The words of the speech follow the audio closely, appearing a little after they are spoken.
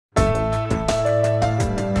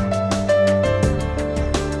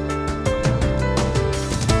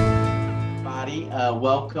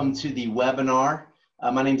welcome to the webinar.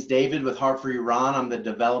 My name is David with Heart4Iran. I'm the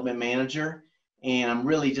development manager, and I'm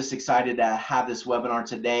really just excited to have this webinar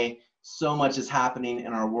today. So much is happening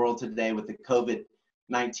in our world today with the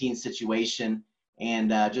COVID-19 situation, and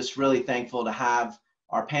just really thankful to have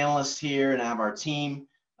our panelists here and have our team.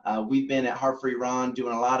 We've been at Heart4Iran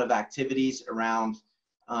doing a lot of activities around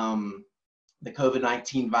the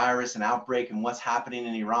COVID-19 virus and outbreak and what's happening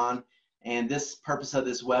in Iran. And this purpose of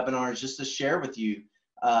this webinar is just to share with you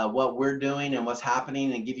what we're doing and what's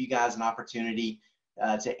happening and give you guys an opportunity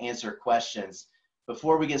to answer questions.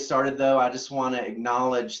 Before we get started though, I just want to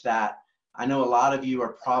acknowledge that I know a lot of you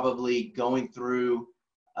are probably going through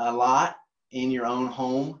a lot in your own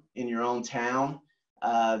home, in your own town.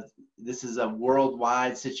 This is a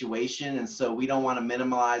worldwide situation, and so we don't want to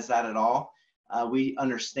minimize that at all. We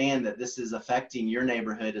understand that this is affecting your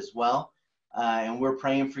neighborhood as well. And we're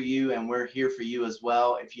praying for you, and we're here for you as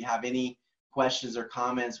well. If you have any questions or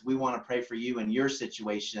comments, we want to pray for you in your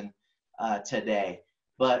situation today.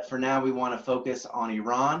 But for now, we want to focus on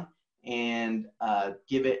Iran and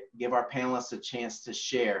give our panelists a chance to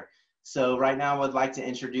share. So right now, I would like to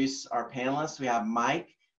introduce our panelists. We have Mike,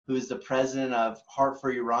 who is the president of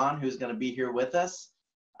Heart4Iran, who's going to be here with us.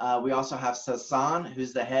 We also have Sasan,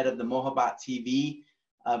 who's the head of the Mohabbat TV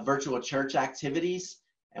virtual church activities.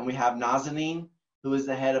 And we have Nazanin, who is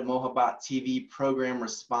the head of Mohabbat TV Program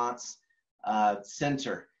Response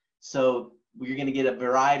Center. So we're going to get a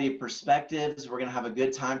variety of perspectives. We're going to have a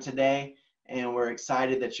good time today, and we're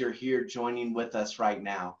excited that you're here joining with us right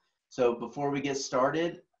now. So before we get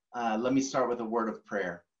started, let me start with a word of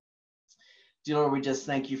prayer. Dear Lord, we just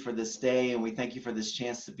thank you for this day, and we thank you for this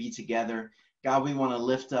chance to be together. God, we want to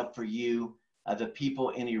lift up for you the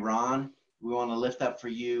people in Iran. We want to lift up for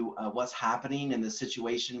you what's happening in the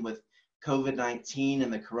situation with COVID-19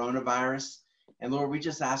 and the coronavirus. And Lord, we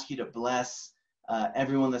just ask you to bless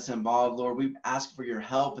everyone that's involved. Lord, we ask for your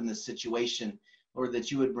help in this situation. Lord, that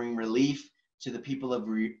you would bring relief to the people of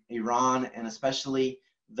Iran, and especially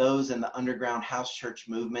those in the underground house church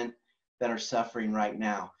movement that are suffering right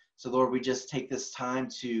now. So Lord, we just take this time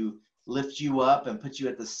to lift you up and put you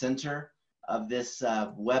at the center of this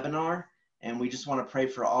webinar. And we just want to pray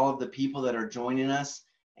for all of the people that are joining us.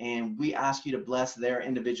 And we ask you to bless their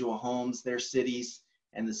individual homes, their cities,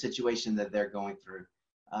 and the situation that they're going through.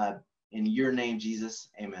 In your name, Jesus,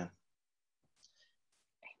 amen.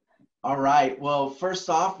 All right. Well, first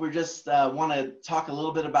off, we just want to talk a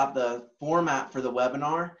little bit about the format for the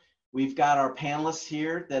webinar. We've got our panelists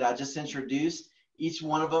here that I just introduced. Each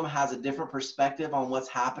one of them has a different perspective on what's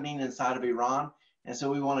happening inside of Iran. And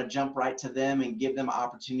so we want to jump right to them and give them an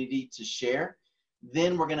opportunity to share.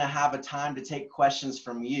 Then we're going to have a time to take questions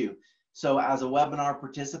from you. So as a webinar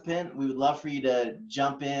participant, we would love for you to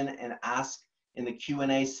jump in and ask in the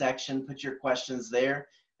Q&A section, put your questions there,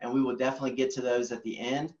 and we will definitely get to those at the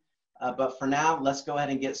end. But for now, let's go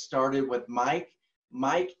ahead and get started with Mike.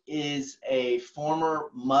 Mike is a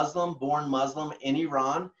former Muslim, born Muslim in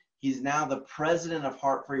Iran. He's now the president of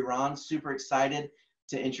Heart4Iran. Super excited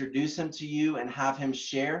to introduce him to you and have him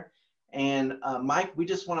share. And Mike, we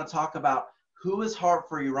just want to talk about who is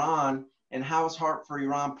Heart4Iran and how is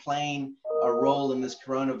Heart4Iran playing a role in this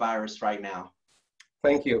coronavirus right now?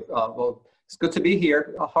 Thank you. Well, it's good to be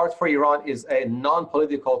here. Heart4Iran is a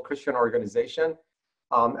non-political Christian organization,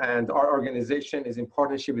 and our organization is in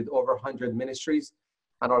partnership with over 100 ministries.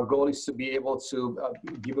 And our goal is to be able to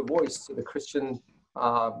give a voice to the Christian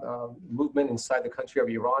movement inside the country of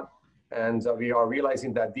Iran. And we are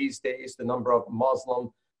realizing that these days, the number of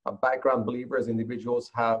Muslim background believers,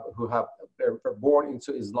 individuals they're born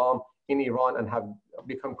into Islam in Iran and have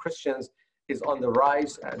become Christians is on the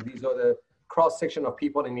rise. And these are the cross-section of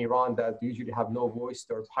people in Iran that usually have no voice.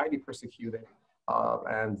 They're highly persecuted,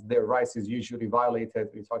 and their rights is usually violated.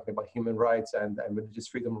 We're talking about human rights and religious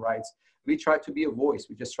freedom rights. We try to be a voice.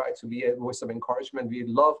 We just try to be a voice of encouragement. We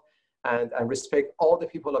love and respect all the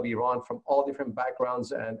people of Iran from all different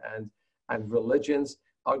backgrounds and religions.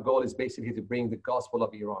 Our goal is basically to bring the gospel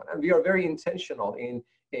of Iran. And we are very intentional in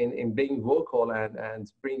being vocal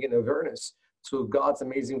and bringing awareness to God's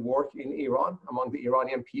amazing work in Iran, among the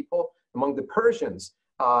Iranian people, among the Persians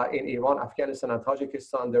in Iran, Afghanistan, and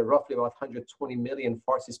Tajikistan. There are roughly about 120 million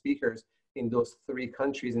Farsi speakers in those three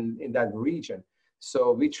countries in that region.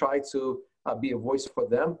 So we try to be a voice for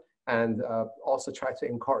them and also try to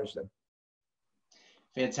encourage them.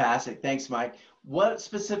 Fantastic. Thanks, Mike. What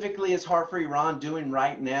specifically is Heart4Iran doing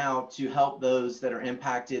right now to help those that are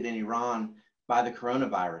impacted in Iran by the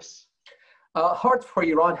coronavirus?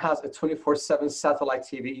 Heart4Iran has a 24/7 satellite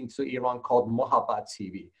TV into Iran called Mohabbat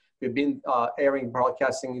TV. We've been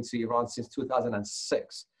broadcasting into Iran since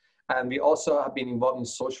 2006. And we also have been involved in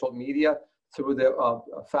social media through the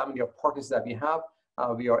family of partners that we have.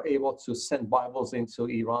 We are able to send Bibles into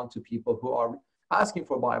Iran to people who are asking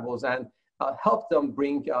for Bibles and help them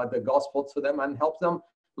bring the gospel to them and help them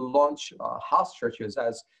launch house churches.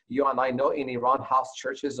 As you and I know, in Iran, house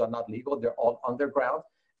churches are not legal. They're all underground.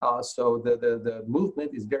 So the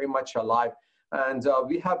movement is very much alive. And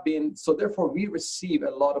we have been, so therefore we receive a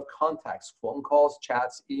lot of contacts, phone calls,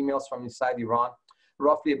 chats, emails from inside Iran,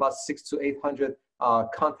 roughly about 600 to 800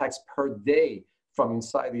 contacts per day from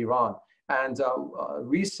inside Iran. And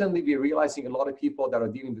recently we're realizing a lot of people that are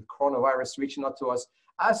dealing with coronavirus reaching out to us,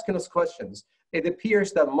 asking us questions. It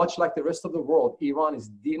appears that much like the rest of the world, Iran is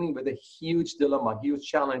dealing with a huge dilemma, huge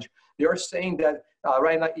challenge. They are saying that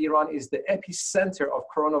right now Iran is the epicenter of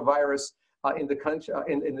coronavirus in the country,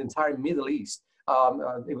 in the entire Middle East.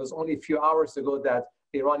 It was only a few hours ago that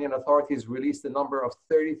Iranian authorities released the number of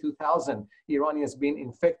 32,000 Iranians being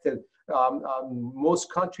infected.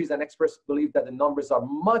 Most countries and experts believe that the numbers are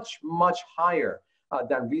much, much higher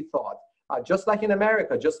than we thought. Just like in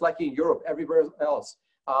America, just like in Europe, everywhere else.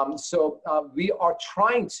 So we are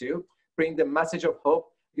trying to bring the message of hope.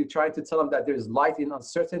 We're trying to tell them that there's light in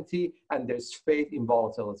uncertainty and there's faith in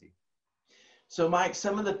volatility. So Mike,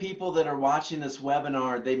 some of the people that are watching this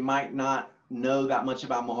webinar, they might not know that much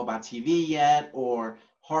about Mohabbat TV yet or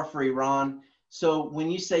Heart4Iran. So when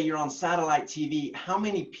you say you're on satellite TV, how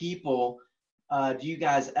many people do you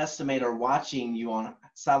guys estimate are watching you on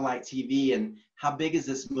satellite TV, and how big is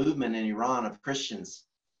this movement in Iran of Christians?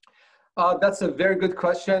 That's a very good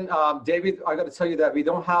question. David, I got to tell you that we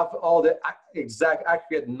don't have all the exact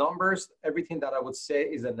accurate numbers. Everything that I would say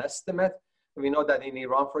is an estimate. We know that in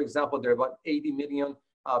Iran, for example, there are about 80 million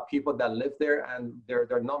people that live there, and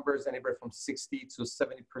their numbers anywhere from 60 to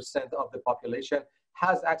 70% of the population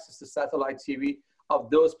has access to satellite TV. Of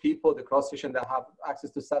those people, the cross-section that have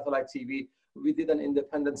access to satellite TV, we did an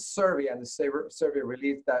independent survey, and the survey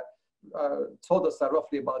released that told us that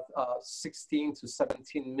roughly about 16 to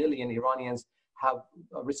 17 million Iranians have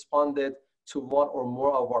responded to one or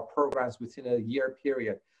more of our programs within a year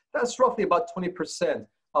period. That's roughly about 20%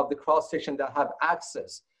 of the cross-section that have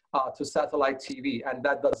access to satellite TV, and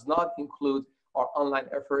that does not include our online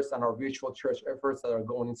efforts and our virtual church efforts that are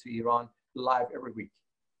going into Iran live every week.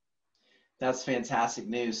 That's fantastic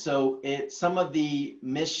news. So some of the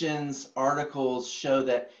missions articles show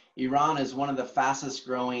that Iran is one of the fastest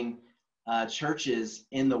growing churches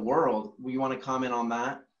in the world. We want to comment on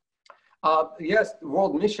that? Yes,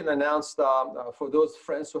 World Mission announced, for those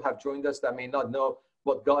friends who have joined us that may not know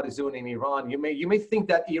what God is doing in Iran, you may think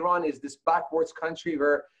that Iran is this backwards country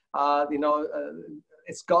where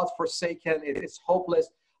it's God forsaken, it's hopeless.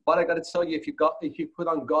 But I got to tell you, if you put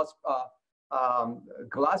on God's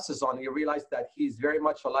glasses on, you realize that He's very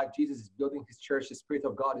much alive. Jesus is building His church. The Spirit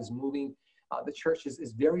of God is moving. The church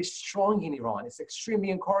is very strong in Iran. It's extremely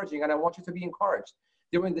encouraging, and I want you to be encouraged.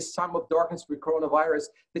 During this time of darkness with coronavirus,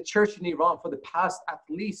 the church in Iran for the past at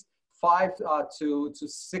least 5 to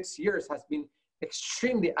 6 years has been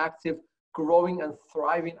extremely active, growing and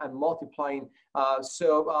thriving and multiplying.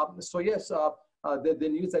 So yes, the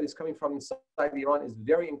news that is coming from inside Iran is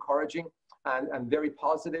very encouraging and very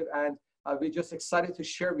positive. And we're just excited to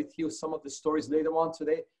share with you some of the stories later on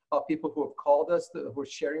today of people who have called us, who are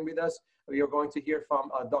sharing with us. We are going to hear from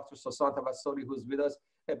Dr. Sosan Tawassoli, who's with us,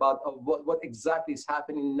 about what exactly is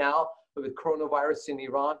happening now with coronavirus in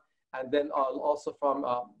Iran. And then also from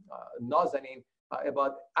Nazanin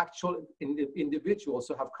about actual individuals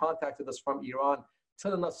who have contacted us from Iran,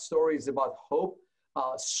 telling us stories about hope,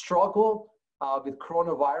 struggle with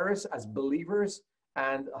coronavirus as believers,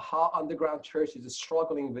 and how underground church is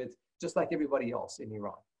struggling with, just like everybody else in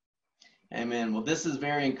Iran. Amen. Well, this is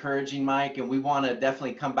very encouraging, Mike, and we want to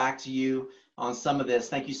definitely come back to you on some of this.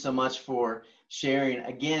 Thank you so much for sharing.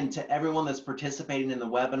 Again, to everyone that's participating in the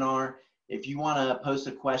webinar, if you want to post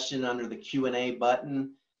a question under the Q&A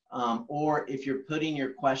button, or if you're putting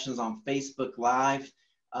your questions on Facebook Live,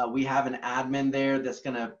 we have an admin there that's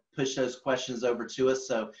going to push those questions over to us.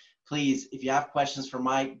 So please, if you have questions for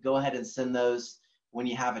Mike, go ahead and send those when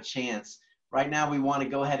you have a chance. Right now, we want to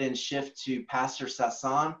go ahead and shift to Pastor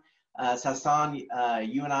Sasan. Sasan,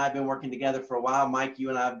 you and I have been working together for a while. Mike, you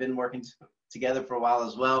and I have been working together for a while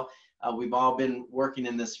as well. We've all been working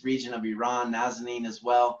in this region of Iran, Nazanin as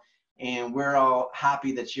well. And we're all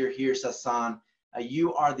happy that you're here, Sasan.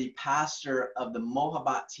 You are the pastor of the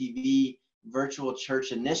Mohabbat TV virtual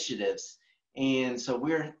church initiatives. And so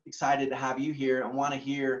we're excited to have you here and want to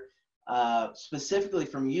hear specifically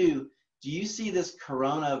from you. Do you see this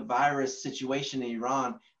coronavirus situation in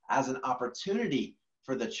Iran as an opportunity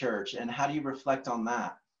for the church, and how do you reflect on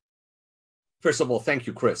that? First of all, thank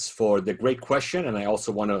you, Chris, for the great question. And I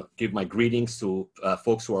also want to give my greetings to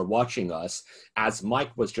folks who are watching us. As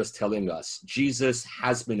Mike was just telling us, Jesus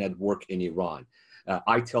has been at work in Iran.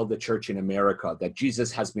 I tell the church in America that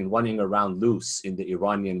Jesus has been running around loose in the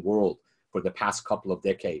Iranian world for the past couple of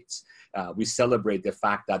decades. We celebrate the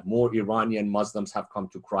fact that more Iranian Muslims have come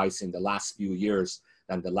to Christ in the last few years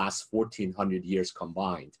than the last 1,400 years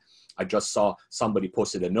combined. I just saw somebody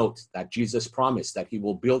posted a note that Jesus promised that he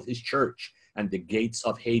will build his church and the gates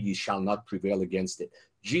of Hades shall not prevail against it.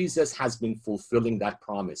 Jesus has been fulfilling that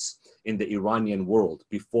promise in the Iranian world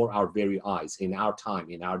before our very eyes, in our time,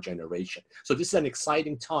 in our generation. So this is an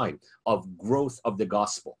exciting time of growth of the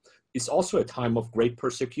gospel. It's also a time of great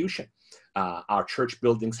persecution. Our church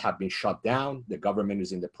buildings have been shut down. The government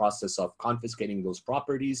is in the process of confiscating those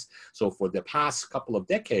properties. So for the past couple of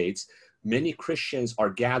decades, many Christians are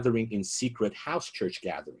gathering in secret house church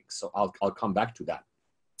gatherings. So I'll come back to that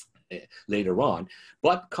later on.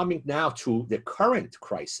 But coming now to the current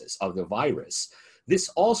crisis of the virus, this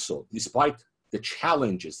also, despite the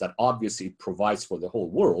challenges that obviously it provides for the whole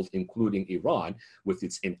world, including Iran, with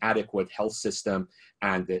its inadequate health system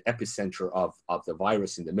and the epicenter of the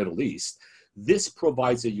virus in the Middle East, this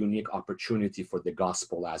provides a unique opportunity for the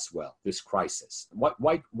gospel as well, this crisis. What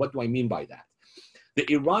do I mean by that? The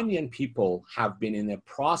Iranian people have been in a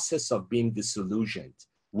process of being disillusioned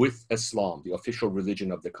with Islam, the official religion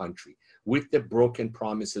of the country, with the broken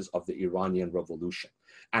promises of the Iranian Revolution.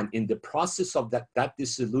 And in the process of that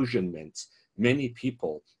disillusionment, many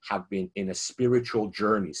people have been in a spiritual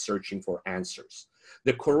journey searching for answers.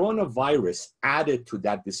 The coronavirus added to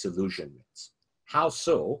that disillusionment. How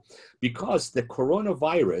so? Because the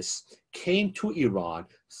coronavirus came to Iran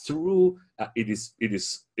through, it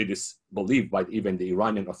is believed by even the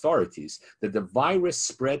Iranian authorities that the virus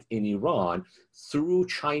spread in Iran through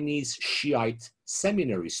Chinese Shiite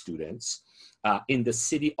seminary students in the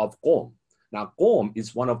city of Qom. Now, Qom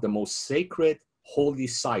is one of the most sacred holy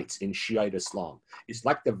sites in Shiite Islam. It's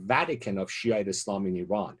like the Vatican of Shiite Islam in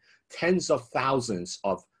Iran. Tens of thousands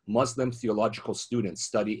of Muslim theological students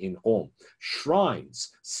study in Qom.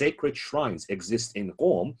 Shrines, sacred shrines exist in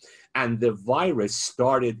Qom, and the virus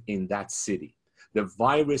started in that city. The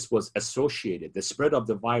virus was associated, the spread of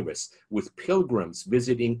the virus, with pilgrims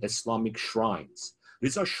visiting Islamic shrines.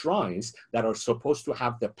 These are shrines that are supposed to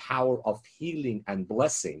have the power of healing and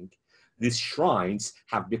blessing. These shrines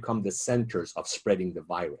have become the centers of spreading the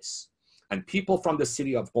virus. And people from the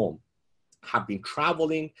city of Qom have been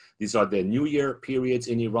traveling. These are the New Year periods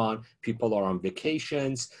in Iran. People are on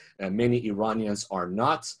vacations. Many Iranians are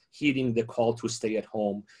not heeding the call to stay at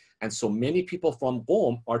home. And so many people from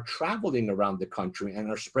Qom are traveling around the country and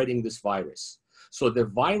are spreading this virus. So the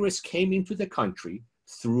virus came into the country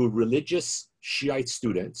through religious Shiite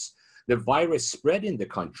students. The virus spread in the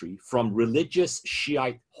country from religious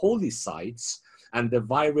Shiite holy sites, and the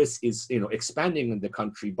virus is expanding in the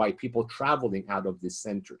country by people traveling out of these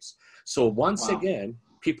centers. So once again,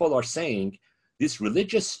 people are saying these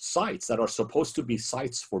religious sites that are supposed to be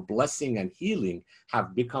sites for blessing and healing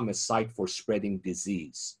have become a site for spreading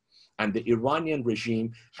disease. And the Iranian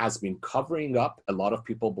regime has been covering up. A lot of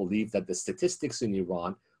people believe that the statistics in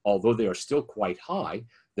Iran, although they are still quite high,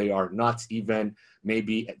 they are not even,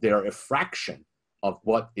 maybe they're a fraction of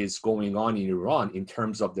what is going on in Iran in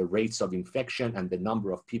terms of the rates of infection and the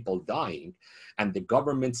number of people dying, and the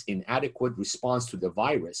government's inadequate response to the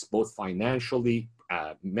virus, both financially,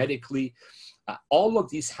 medically. All of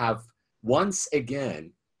these have once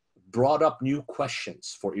again brought up new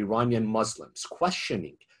questions for Iranian Muslims,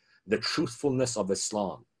 questioning the truthfulness of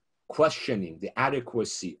Islam, questioning the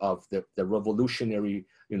adequacy of the revolutionary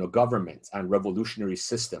government and revolutionary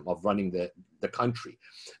system of running the country.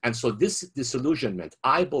 And so this disillusionment,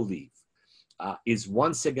 I believe, is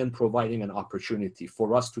once again providing an opportunity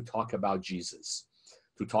for us to talk about Jesus,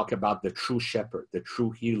 to talk about the true shepherd, the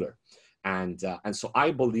true healer. And so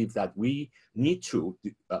I believe that we need to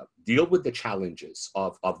deal with the challenges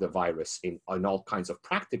of the virus in all kinds of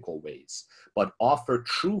practical ways, but offer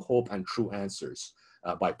true hope and true answers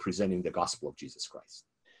by presenting the gospel of Jesus Christ.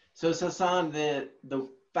 So Sasan, the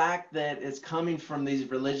fact that it's coming from these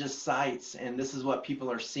religious sites, and this is what people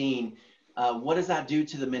are seeing, what does that do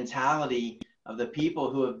to the mentality of the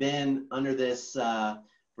people who have been under this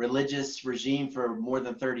religious regime for more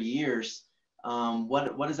than 30 years?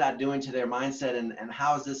 What is that doing to their mindset, and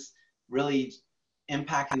how is this really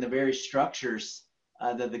impacting the very structures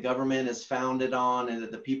that the government is founded on and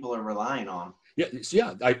that the people are relying on?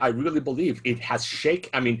 I really believe it has shaken.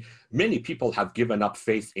 I mean, many people have given up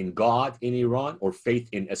faith in God in Iran or faith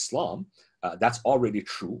in Islam. That's already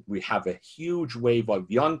true. We have a huge wave of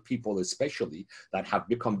young people, especially, that have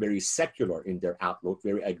become very secular in their outlook,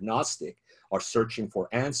 very agnostic, are searching for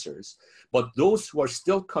answers. But those who are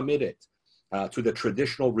still committed to the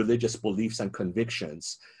traditional religious beliefs and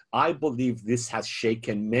convictions, I believe this has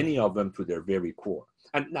shaken many of them to their very core.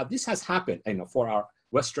 And now this has happened, for our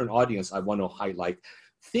Western audience, I want to highlight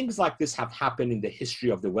things like this have happened in the history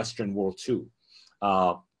of the Western world too.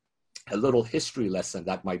 A little history lesson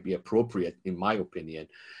that might be appropriate, in my opinion.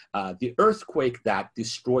 The earthquake that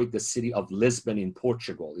destroyed the city of Lisbon in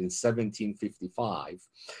Portugal in 1755,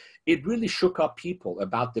 it really shook up people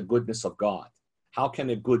about the goodness of God. How can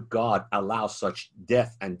a good God allow such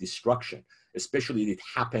death and destruction? Especially it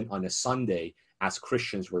happened on a Sunday as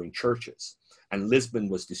Christians were in churches, and Lisbon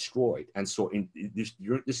was destroyed. And so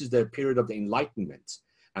this is the period of the Enlightenment,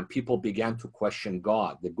 and people began to question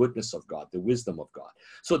God, the goodness of God, the wisdom of God.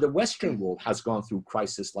 So the Western world has gone through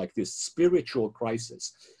crisis like this, spiritual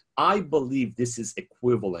crisis. I believe this is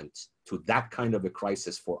equivalent to that kind of a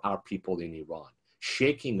crisis for our people in Iran,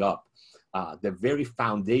 shaking up the very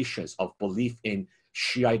foundations of belief in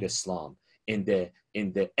Shiite Islam, in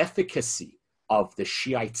the efficacy of the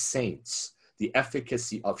Shiite saints, the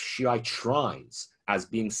efficacy of Shiite shrines as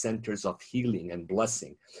being centers of healing and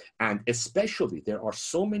blessing. And especially, there are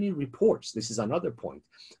so many reports, this is another point,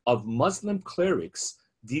 of Muslim clerics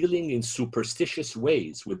dealing in superstitious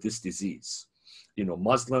ways with this disease.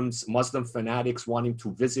 Muslim fanatics wanting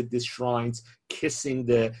to visit these shrines, kissing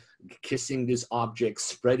these objects,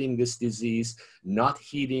 spreading this disease, not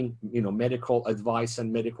heeding, medical advice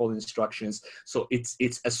and medical instructions. So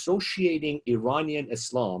it's associating Iranian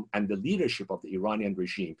Islam and the leadership of the Iranian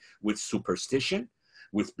regime with superstition,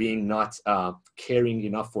 with being not caring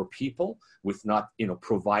enough for people, with not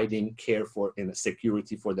providing care for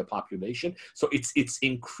security for the population. So it's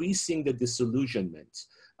increasing the disillusionment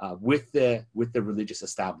with the religious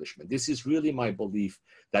establishment. This is really my belief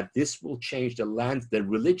that this will change the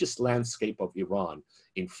religious landscape of Iran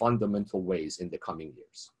in fundamental ways in the coming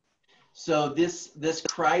years. So this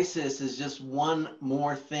crisis is just one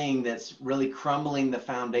more thing that's really crumbling the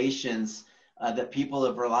foundations that people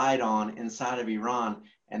have relied on inside of Iran,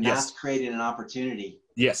 and that's creating an opportunity.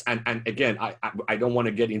 Yes, and again, I don't want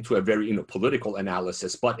to get into a very political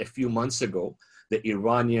analysis, but a few months ago, the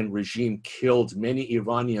Iranian regime killed many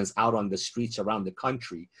Iranians out on the streets around the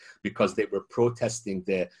country because they were protesting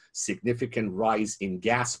the significant rise in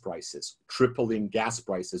gas prices, tripling gas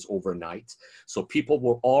prices overnight. So people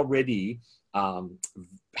were already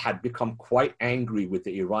had become quite angry with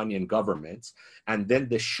the Iranian government, and then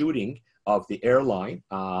the shooting of the airline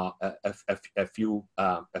a few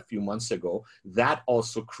months ago, that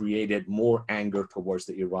also created more anger towards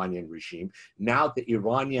the Iranian regime. Now the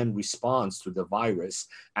Iranian response to the virus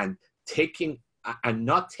and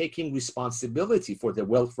not taking responsibility for the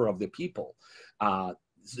welfare of the people.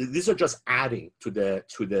 These are just adding to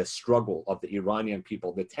the struggle of the Iranian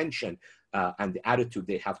people, the tension and the attitude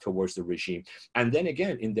they have towards the regime. And then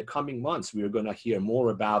again, in the coming months, we are going to hear more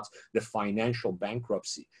about the financial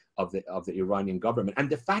bankruptcy of the Iranian government. And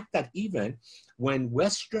the fact that even when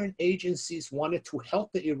Western agencies wanted to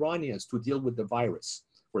help the Iranians to deal with the virus,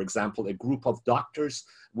 for example, a group of Doctors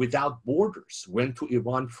Without Borders went to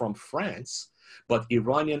Iran from France, but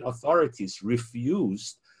Iranian authorities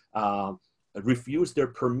refused their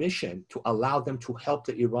permission to allow them to help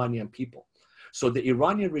the Iranian people. So the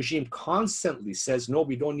Iranian regime constantly says, no,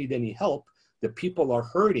 we don't need any help. The people are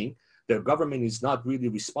hurting. The government is not really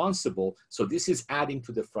responsible. So this is adding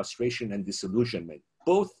to the frustration and disillusionment,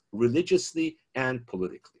 both religiously and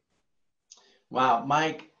politically. Wow,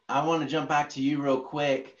 Mike, I want to jump back to you real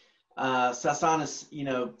quick. Sasan is,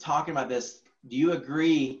 talking about this. Do you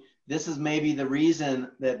agree this is maybe the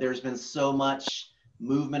reason that there's been so much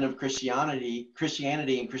movement of Christianity,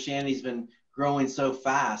 and Christianity's been growing so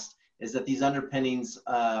fast, is that these underpinnings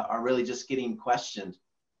are really just getting questioned?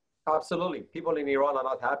 Absolutely. People in Iran are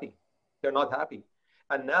not happy. They're not happy.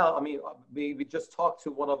 And now, we just talked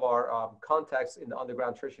to one of our contacts in the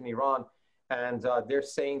underground church in Iran, and they're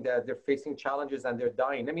saying that they're facing challenges and they're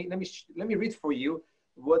dying. Let me read for you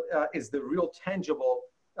what is the real tangible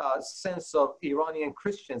sense of Iranian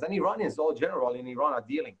Christians and Iranians all general in Iran are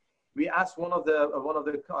dealing. We asked one of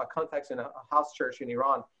the contacts in a house church in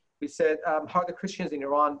Iran. We said, how are the Christians in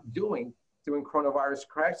Iran doing during coronavirus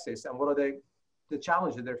crisis, and what are the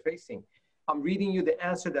challenges they're facing? I'm reading you the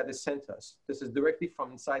answer that they sent us. This is directly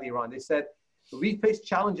from inside Iran. They said, we face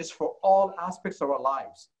challenges for all aspects of our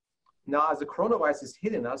lives. Now, as the coronavirus is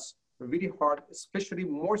hitting us really hard, especially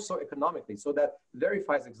more so economically, so that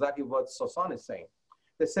verifies exactly what Sasan is saying.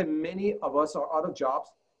 They said many of us are out of jobs.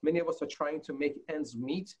 Many of us are trying to make ends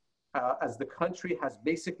meet. as the country has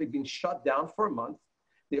basically been shut down for a month.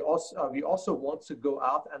 We also want to go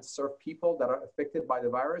out and serve people that are affected by the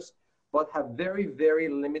virus, but have very, very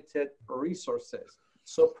limited resources.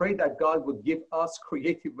 So pray that God would give us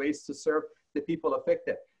creative ways to serve the people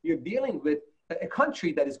affected. You're dealing with a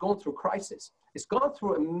country that is going through crisis. It's gone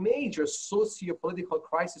through a major socio-political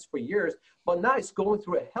crisis for years, but now it's going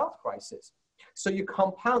through a health crisis. So you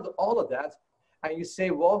compound all of that and you say,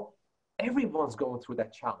 well, everyone's going through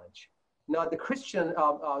that challenge. Now, the Christian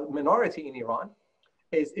minority in Iran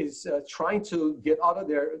is trying to get out of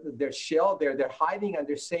their shell. They're hiding and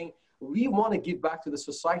they're saying, we want to give back to the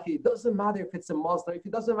society. It doesn't matter if it's a Muslim, if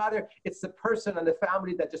it doesn't matter, it's the person and the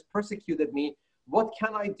family that just persecuted me. What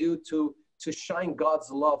can I do to shine God's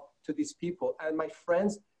love to these people? And my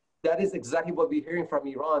friends, that is exactly what we're hearing from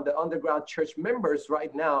Iran. The underground church members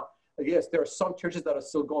right now, yes, there are some churches that are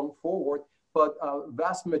still going forward, but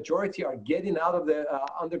vast majority are getting out of the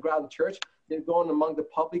underground church. They're going among the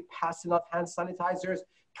public, passing out hand sanitizers,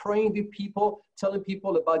 praying to people, telling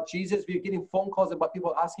people about Jesus. We're getting phone calls about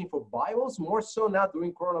people asking for Bibles, more so now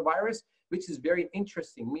during coronavirus, which is very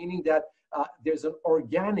interesting, meaning that there's an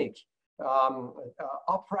organic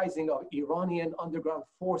uprising of Iranian underground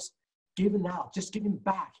force giving out, just giving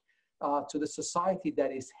back to the society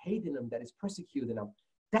that is hating them, that is persecuting them.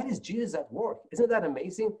 That is Jesus at work. Isn't that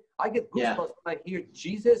amazing? I get goosebumps when I hear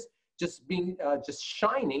Jesus just being, just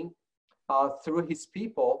shining through his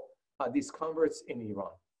people, these converts in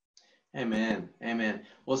Iran. Amen. Amen.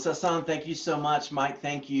 Well, Sasan, thank you so much. Mike,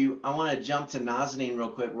 thank you. I want to jump to Nazanin real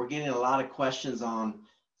quick. We're getting a lot of questions on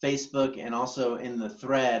Facebook and also in the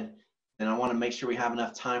thread, and I want to make sure we have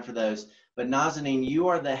enough time for those. But Nazanin, you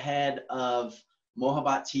are the head of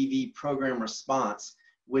Mohabbat TV program response,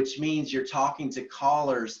 which means you're talking to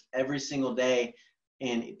callers every single day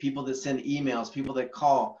and people that send emails, people that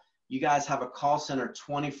call. You guys have a call center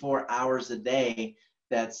 24 hours a day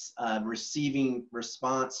that's receiving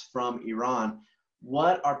response from Iran.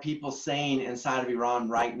 What are people saying inside of Iran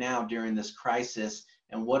right now during this crisis?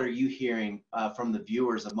 And what are you hearing from the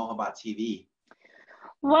viewers of Mohabbat TV?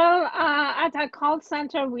 Well, at our call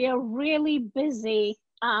center, we are really busy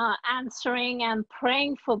answering and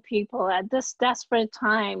praying for people at this desperate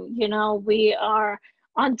time. You know, we are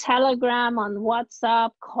on Telegram, on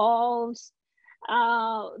WhatsApp, calls.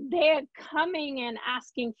 They're coming and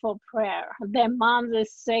asking for prayer. Their mom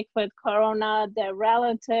is sick with corona, their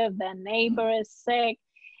relative, their neighbor is sick.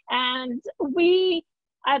 And we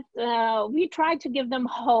try to give them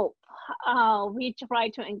hope. We try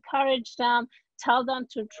to encourage them, tell them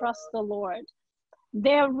to trust the Lord.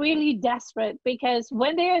 They're really desperate because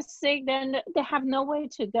when they are sick, then they have nowhere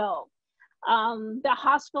to go. The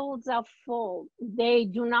hospitals are full. They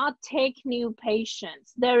do not take new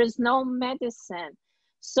patients. There is no medicine.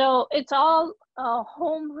 So it's all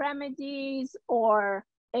home remedies, or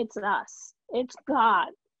it's us. It's God.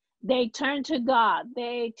 They turn to God.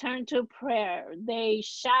 They turn to prayer. They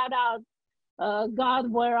shout out, God,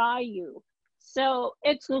 where are you? So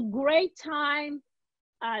it's a great time.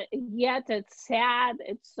 Yet it's sad,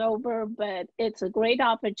 it's sober, but it's a great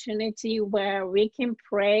opportunity where we can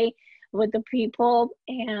pray with the people.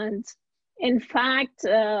 And in fact,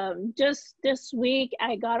 just this week,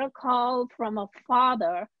 I got a call from a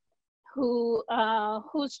father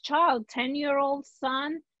whose child, 10-year-old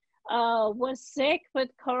son, was sick with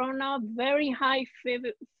corona, very high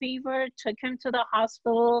fever, took him to the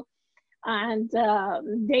hospital, and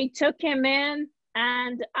they took him in.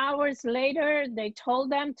 And hours later, they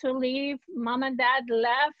told them to leave. Mom and dad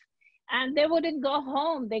left, and they wouldn't go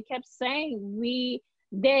home. They kept saying,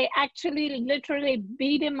 they actually literally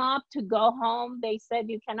beat him up to go home. They said,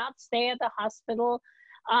 you cannot stay at the hospital.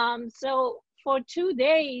 So for 2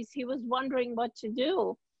 days, he was wondering what to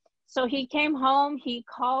do. So he came home, he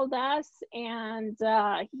called us, and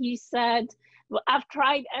he said, well, I've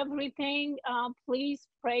tried everything. Please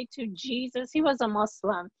pray to Jesus. He was a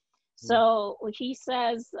Muslim. So he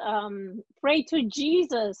says, pray to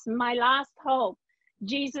Jesus, my last hope.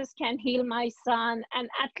 Jesus can heal my son, and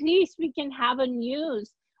at least we can have a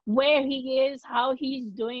news where he is, how he's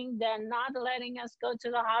doing. They're not letting us go to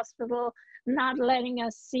the hospital, not letting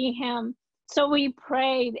us see him. So we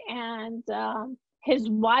prayed, and his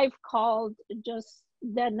wife called just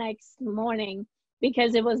the next morning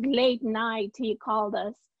because it was late night. He called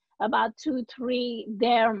us about 2, 3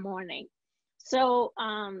 their morning. So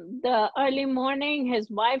the early morning,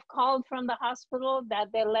 his wife called from the hospital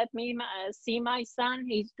that they let me see my son.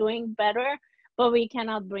 He's doing better, but we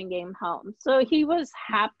cannot bring him home. So he was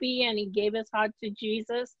happy, and he gave his heart to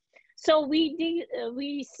Jesus. So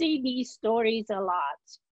we see these stories a lot.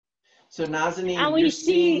 So Nazanin, and we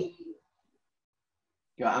see.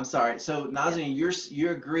 Yeah, I'm sorry. So Nazanin,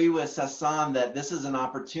 you agree with Sassan that this is an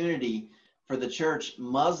opportunity for the church.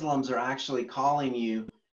 Muslims are actually calling you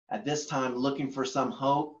at this time, looking for some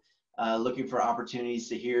hope, looking for opportunities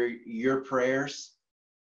to hear your prayers.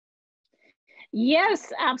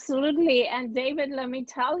 Yes, absolutely. And David, let me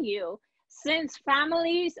tell you, since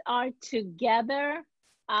families are together,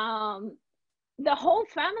 the whole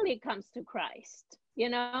family comes to Christ, you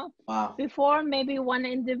know? Wow. Before, maybe one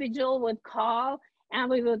individual would call and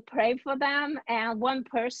we would pray for them, and one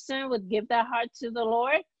person would give their heart to the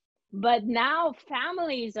Lord. But now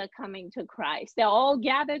families are coming to Christ. They're all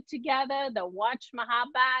gathered together, they watch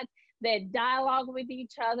Mahabbat, they dialogue with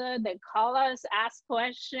each other, they call us, ask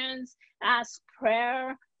questions, ask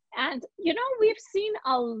prayer. And, you know, we've seen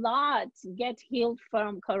a lot get healed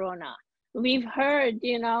from Corona. We've heard,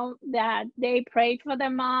 you know, that they prayed for their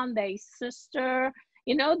mom, their sister,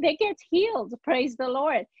 you know, they get healed, praise the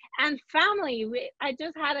Lord. And family, I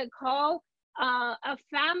just had a call, a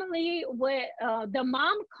family with, the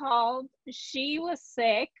mom called, she was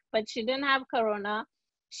sick, but she didn't have Corona.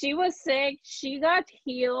 She was sick, she got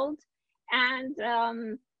healed, and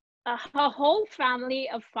her whole family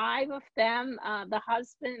of 5 of them, the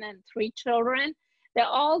husband and 3 children, they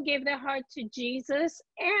all gave their heart to Jesus,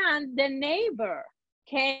 and the neighbor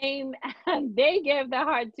came and they gave their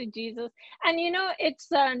heart to Jesus. And you know, it's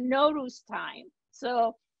Nowruz time.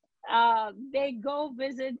 So they go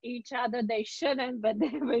visit each other. They shouldn't, but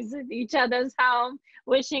they visit each other's home,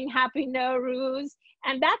 wishing happy Nowruz.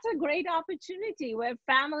 And that's a great opportunity where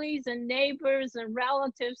families and neighbors and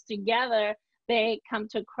relatives together, they come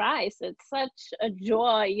to Christ. It's such a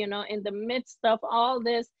joy, you know, in the midst of all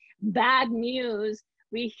this bad news,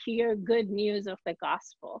 we hear good news of the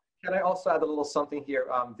gospel. Can I also add a little something here,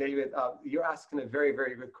 David? You're asking a very,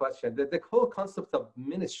 very good question. The whole concept of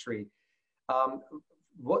ministry,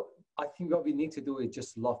 what I think what we need to do is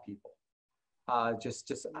just love people.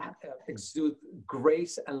 Just exude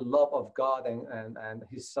grace and love of God and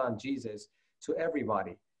his son, Jesus, to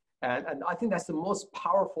everybody. And I think that's the most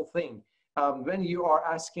powerful thing. When you are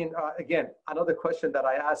asking, again, another question that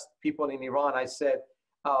I asked people in Iran, I said,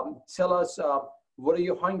 tell us, what are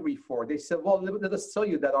you hungry for? They said, well, let us tell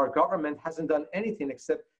you that our government hasn't done anything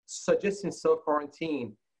except suggesting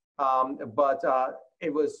self-quarantine. But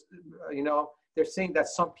it was, you know, they're saying that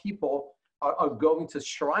some people are going to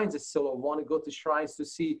shrines, they still want to go to shrines to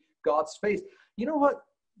see God's face. You know what?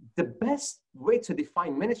 The best way to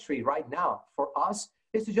define ministry right now for us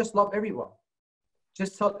is to just love everyone.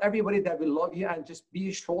 Just tell everybody that we love you and just be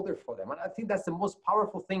a shoulder for them. And I think that's the most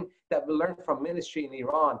powerful thing that we learned from ministry in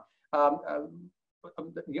Iran.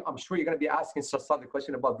 I'm sure you're going to be asking Sassan the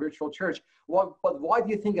question about virtual church. But why do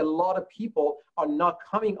you think a lot of people are not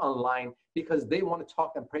coming online? Because they want to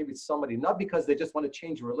talk and pray with somebody, not because they just want to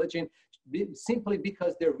change religion, simply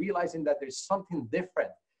because they're realizing that there's something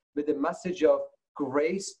different with the message of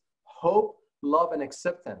grace, hope, love, and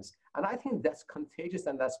acceptance. And I think that's contagious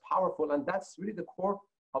and that's powerful. And that's really the core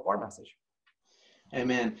of our message.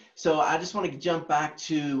 Amen. So I just want to jump back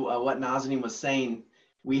to what Nazanin was saying.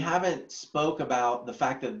 We haven't spoke about the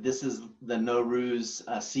fact that this is the Nowruz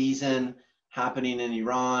season happening in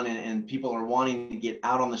Iran, and people are wanting to get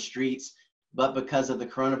out on the streets, but because of the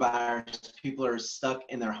coronavirus, people are stuck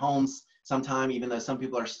in their homes sometime, even though some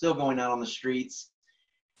people are still going out on the streets.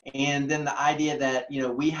 And then the idea that, you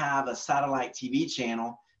know, we have a satellite TV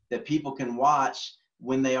channel that people can watch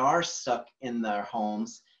when they are stuck in their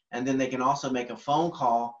homes, and then they can also make a phone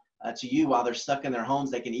call to you while they're stuck in their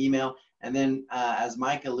homes. They can email. And then, as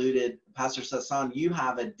Mike alluded, Pastor Sassan, you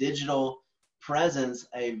have a digital presence,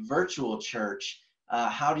 a virtual church.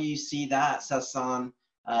 How do you see that, Sassan,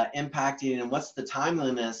 impacting, and what's the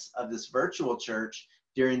timeliness of this virtual church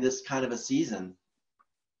during this kind of a season?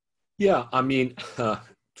 Yeah, I mean,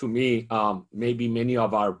 to me, maybe many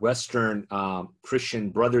of our Western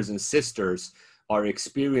Christian brothers and sisters are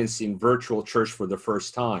experiencing virtual church for the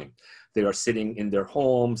first time. They are sitting in their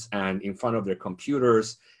homes and in front of their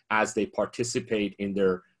computers as they participate in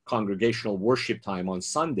their congregational worship time on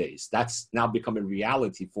Sundays. That's now become a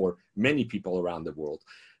reality for many people around the world.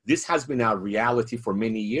 This has been our reality for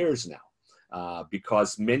many years now,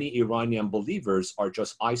 because many Iranian believers are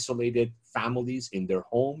just isolated families in their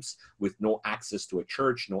homes with no access to a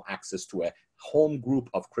church, no access to a home group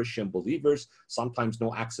of Christian believers, sometimes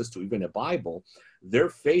no access to even a Bible. Their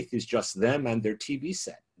faith is just them and their TV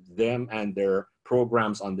set, them and their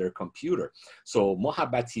programs on their computer. So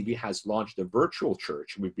Mahabbat TV has launched a virtual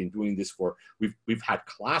church. We've been doing this for, we've had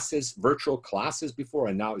classes, virtual classes before,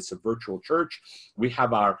 and now it's a virtual church. We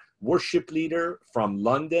have our worship leader from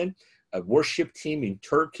London a worship team in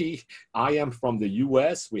Turkey. I am from the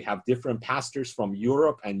US. We have different pastors from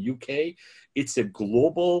Europe and UK. It's a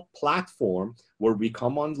global platform where we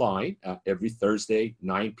come online every Thursday,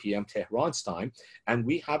 9 p.m. Tehran's time, and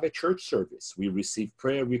we have a church service. We receive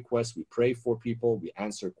prayer requests. We pray for people. We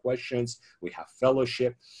answer questions. We have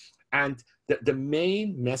fellowship. And the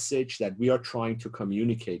main message that we are trying to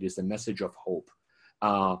communicate is the message of hope.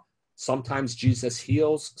 Sometimes Jesus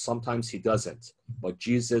heals, sometimes he doesn't. But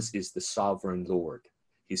Jesus is the sovereign Lord.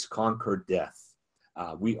 He's conquered death.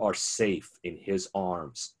 We are safe in his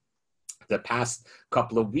arms. The past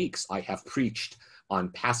couple of weeks, I have preached on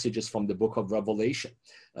passages from the book of Revelation.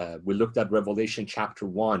 We looked at Revelation chapter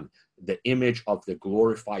 1, the image of the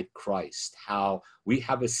glorified Christ, how we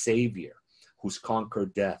have a Savior who's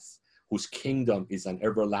conquered death, whose kingdom is an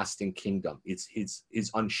everlasting kingdom.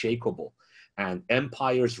 It's unshakable. And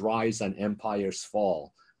empires rise and empires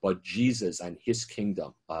fall, but Jesus and his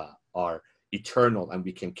kingdom are eternal, and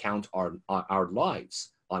we can count our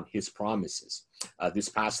lives on his promises. This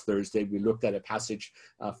past Thursday, we looked at a passage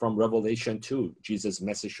from Revelation 2, Jesus'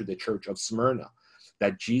 message to the church of Smyrna,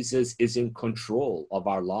 that Jesus is in control of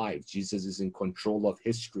our lives. Jesus is in control of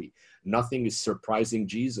history. Nothing is surprising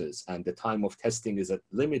Jesus, and the time of testing is a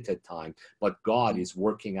limited time, but God is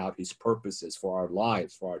working out his purposes for our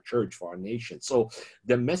lives, for our church, for our nation. So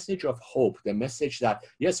the message of hope, the message that,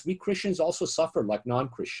 yes, we Christians also suffer like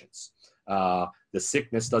non-Christians. The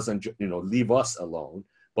sickness doesn't, leave us alone,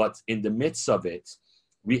 but in the midst of it,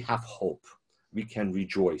 we have hope. We can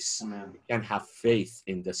rejoice. Amen. We can have faith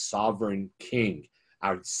in the sovereign King,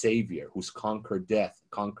 our Savior, who's conquered death,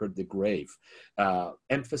 conquered the grave,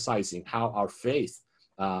 emphasizing how our faith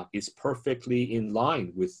is perfectly in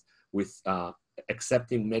line with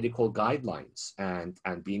accepting medical guidelines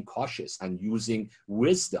and being cautious and using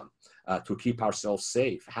wisdom to keep ourselves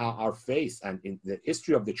safe. How our faith, and in the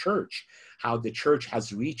history of the church, how the church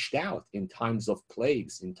has reached out in times of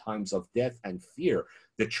plagues, in times of death and fear.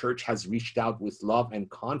 The church has reached out with love and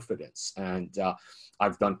confidence. And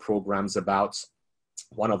I've done programs about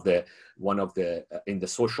one of the in the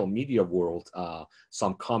social media world,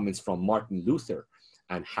 some comments from Martin Luther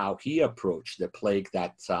and how he approached the plague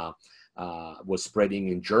that was spreading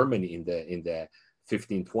in Germany in the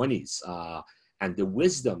 1520s, and the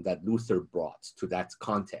wisdom that Luther brought to that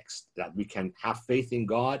context, that we can have faith in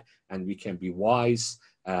God and we can be wise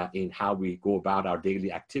in how we go about our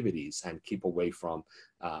daily activities and keep away from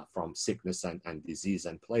sickness and disease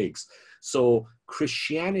and plagues. So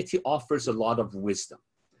Christianity offers a lot of wisdom,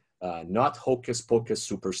 not hocus pocus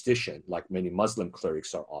superstition like many Muslim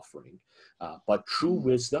clerics are offering, but true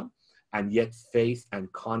wisdom, and yet faith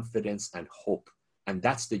and confidence and hope. And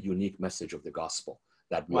that's the unique message of the gospel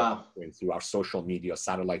that we're offering through our social media,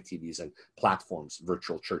 satellite TVs, and platforms,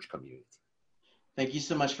 virtual church community. Thank you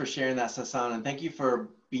so much for sharing that, Sasan, and thank you for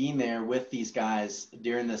being there with these guys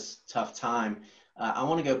during this tough time. I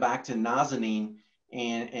want to go back to Nazanin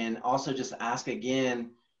and also just ask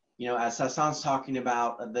again, as Sasan's talking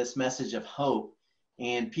about this message of hope,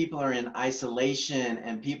 and people are in isolation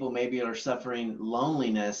and people maybe are suffering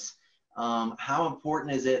loneliness, how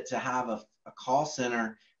important is it to have a call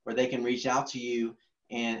center where they can reach out to you,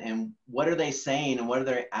 and what are they saying and what are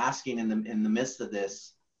they asking in the midst of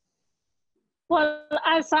this? Well,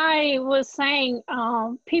 as I was saying,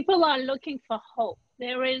 people are looking for hope.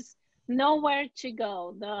 There is nowhere to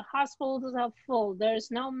go. The hospitals are full.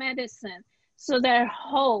 There's no medicine. So their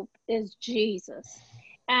hope is Jesus.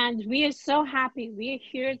 And we are so happy. We are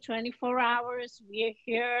here 24 hours. We are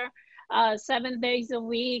here 7 days a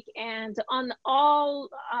week, and on all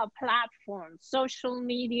platforms, social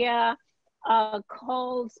media,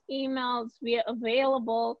 calls, emails, we are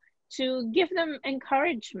available to give them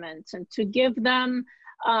encouragement and to give them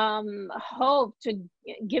hope, to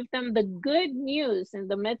give them the good news in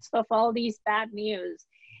the midst of all these bad news.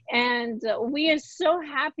 And we are so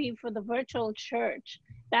happy for the virtual church.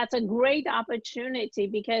 That's a great opportunity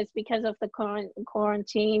because of the current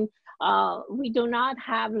quarantine, we do not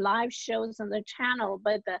have live shows on the channel,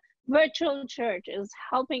 but the virtual church is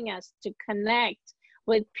helping us to connect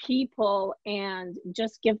with people and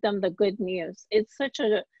just give them the good news. It's such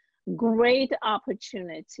a great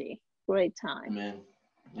opportunity, great time. Amen.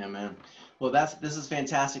 Amen. Well, this is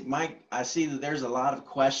fantastic. Mike, I see that there's a lot of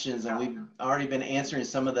questions and we've already been answering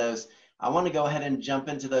some of those. I want to go ahead and jump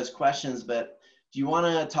into those questions, but do you want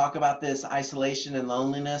to talk about this isolation and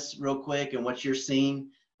loneliness real quick and what you're seeing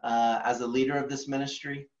as a leader of this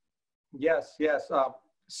ministry? Yes.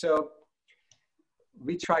 So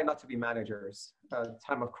we try not to be managers.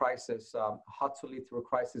 Time of crisis, how to lead through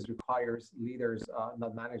crisis requires leaders,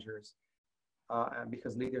 not managers. and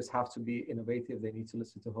because leaders have to be innovative, they need to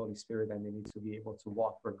listen to the Holy Spirit, and they need to be able to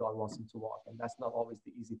walk where God wants them to walk. And that's not always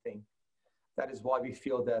the easy thing. That is why we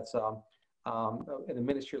feel that in a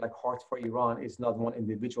ministry like Heart4Iran, it's not one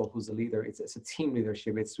individual who's a leader. It's a team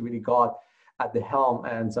leadership. It's really God at the helm.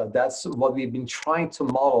 And that's what we've been trying to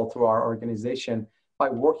model through our organization by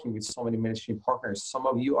working with so many ministry partners. Some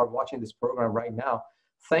of you are watching this program right now.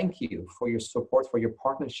 Thank you for your support, for your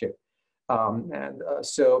partnership. At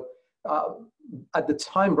the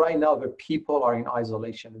time right now that people are in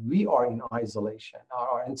isolation, we are in isolation.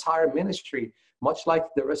 Our entire ministry, much like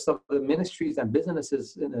the rest of the ministries and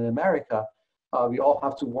businesses in America, we all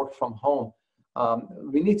have to work from home.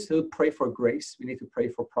 We need to pray for grace. We need to pray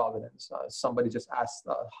for providence. Somebody just asked,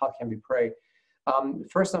 how can we pray?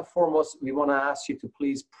 First and foremost, we want to ask you to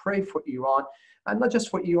please pray for Iran, and not just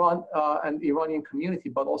for Iran and the Iranian community,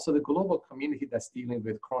 but also the global community that's dealing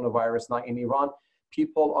with coronavirus. Now in Iran,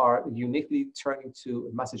 people are uniquely turning to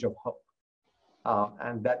a message of hope.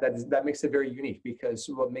 And that makes it very unique, because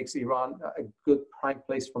what makes Iran a good prime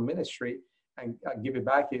place for ministry and give it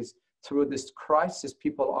back is through this crisis,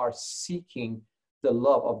 people are seeking the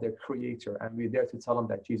love of their creator, and we're there to tell them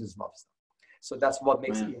that Jesus loves them. So that's what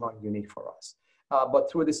makes Iran unique for us. But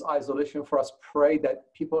through this isolation for us, pray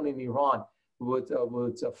that people in Iran would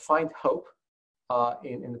find hope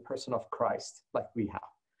in the person of Christ, like we have.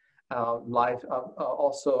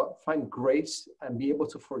 Also find grace and be able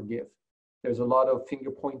to forgive. There's a lot of finger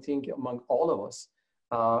pointing among all of us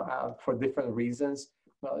for different reasons.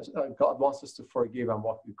 God wants us to forgive and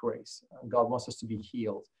walk with grace. God wants us to be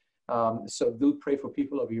healed. So do pray for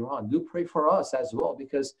people of Iran. Do pray for us as well,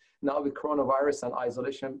 because now with coronavirus and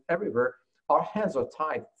isolation everywhere, our hands are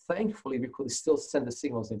tied. Thankfully, we could still send the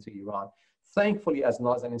signals into Iran. Thankfully, as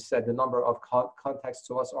Nazanin said, the number of contacts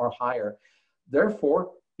to us are higher.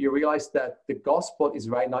 Therefore, you realize that the gospel is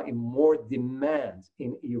right now in more demand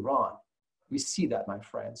in Iran. We see that, my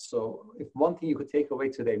friends. So if one thing you could take away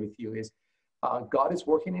today with you is God is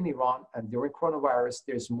working in Iran, and during coronavirus,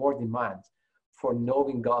 there's more demand for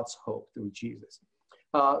knowing God's hope through Jesus.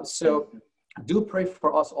 So do pray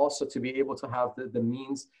for us also to be able to have the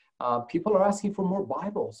means. People are asking for more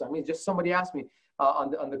Bibles. I mean, just somebody asked me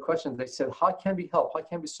on the question, they said, how can we help? How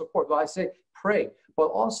can we support? Well, I say, pray. But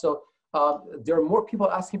also, there are more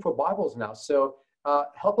people asking for Bibles now. So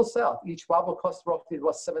help us out. Each Bible costs roughly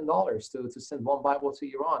 $7 to send one Bible to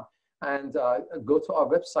Iran. And go to our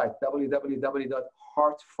website,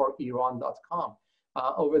 www.heart4iran.com.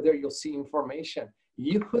 Over there, you'll see information.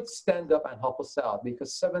 You could stand up and help us out,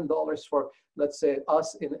 because $7 for, let's say,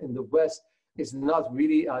 us in the West is not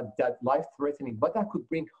really that life-threatening, but that could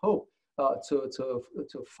bring hope to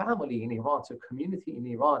family in Iran, to community in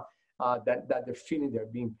Iran, that they're feeling they're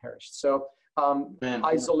being perished. So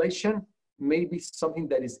isolation may be something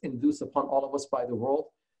that is induced upon all of us by the world,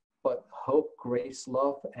 but hope, grace,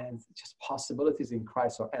 love, and just possibilities in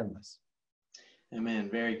Christ are endless. Amen.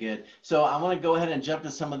 Very good. So I want to go ahead and jump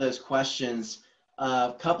to some of those questions.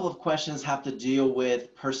 A couple of questions have to deal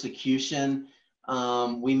with persecution.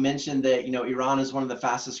 We mentioned that, Iran is one of the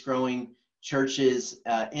fastest growing churches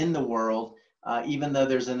in the world, even though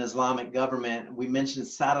there's an Islamic government. We mentioned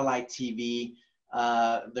satellite TV.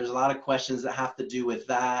 There's a lot of questions that have to do with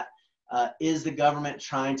that. Is the government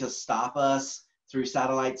trying to stop us through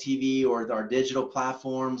satellite TV or our digital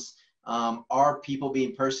platforms? Are people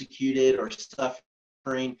being persecuted or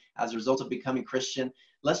suffering as a result of becoming Christian?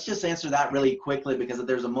 Let's just answer that really quickly, because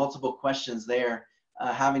there's multiple questions there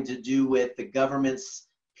having to do with the government's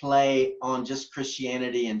play on just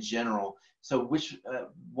Christianity in general. So which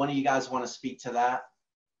one of you guys want to speak to that?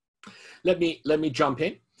 Let me jump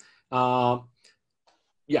in.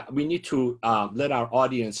 Yeah, we need to let our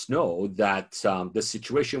audience know that the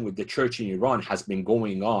situation with the church in Iran has been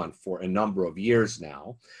going on for a number of years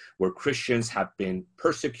now, where Christians have been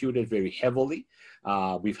persecuted very heavily.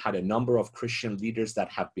 We've had a number of Christian leaders that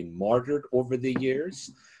have been martyred over the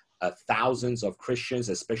years. Thousands of Christians,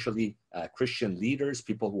 especially Christian leaders,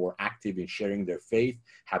 people who are active in sharing their faith,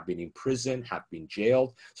 have been in prison, have been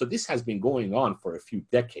jailed. So this has been going on for a few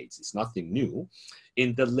decades. It's nothing new.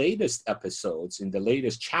 In the latest episodes, in the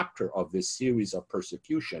latest chapter of this series of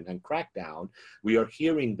persecution and crackdown, we are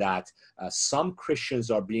hearing that some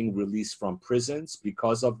Christians are being released from prisons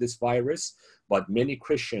because of this virus, but many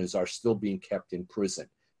Christians are still being kept in prison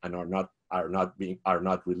and are not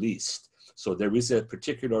released. So there is a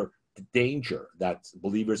particular danger that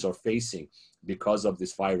believers are facing because of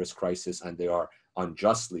this virus crisis, and they are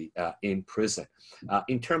unjustly in prison.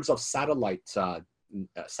 In terms of satellite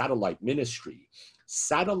ministry,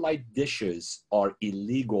 satellite dishes are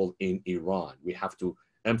illegal in Iran. We have to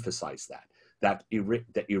emphasize that. that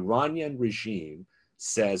the Iranian regime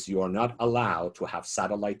says you are not allowed to have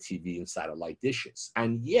satellite TV and satellite dishes.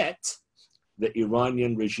 And yet, the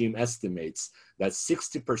Iranian regime estimates that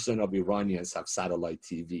 60% of Iranians have satellite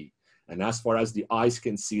TV. And as far as the eyes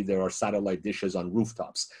can see, there are satellite dishes on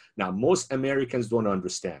rooftops. Now, most Americans don't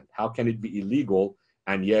understand. How can it be illegal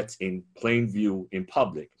and yet in plain view in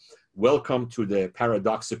public? Welcome to the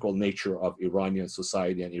paradoxical nature of Iranian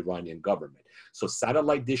society and Iranian government. So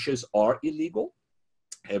satellite dishes are illegal.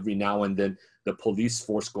 Every now and then, the police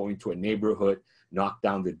force go into a neighborhood, knock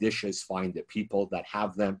down the dishes, find the people that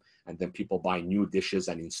have them, and then people buy new dishes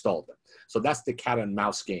and install them. So that's the cat and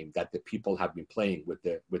mouse game that the people have been playing with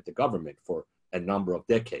the government for a number of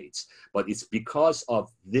decades. But it's because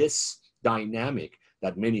of this dynamic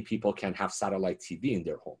that many people can have satellite TV in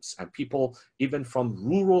their homes. And people, even from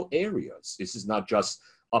rural areas, this is not just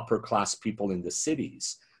upper class people in the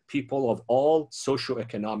cities, people of all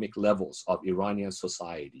socioeconomic levels of Iranian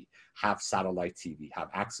society have satellite TV, have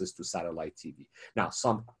access to satellite TV. Now,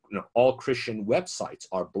 all Christian websites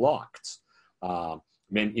are blocked.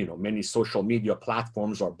 Many social media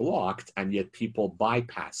platforms are blocked, and yet people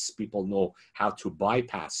know how to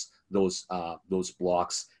bypass those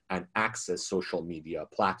blocks and access social media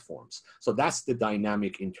platforms. So that's the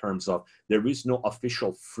dynamic in terms of there is no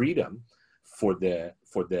official freedom for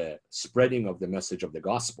the spreading of the message of the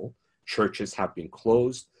gospel. Churches have been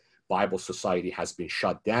closed. Bible Society has been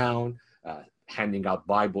shut down. Handing out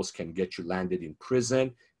Bibles can get you landed in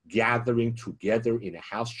prison. Gathering together in a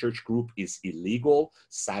house church group is illegal.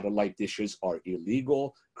 Satellite dishes are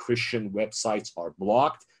illegal. Christian websites are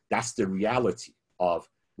blocked. That's the reality of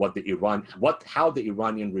how the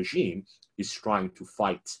Iranian regime is trying to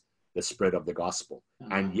fight the spread of the gospel.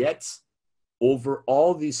 And yet, over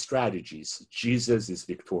all these strategies, Jesus is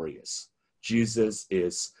victorious. Jesus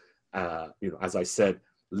is, as I said,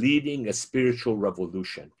 leading a spiritual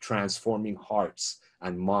revolution, transforming hearts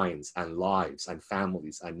and minds and lives and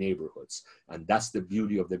families and neighborhoods. And that's the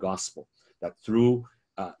beauty of the gospel, that through,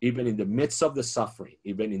 even in the midst of the suffering,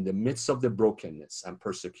 even in the midst of the brokenness and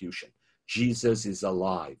persecution, Jesus is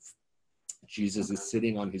alive. Jesus is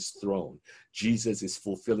sitting on his throne. Jesus is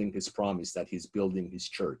fulfilling his promise that he's building his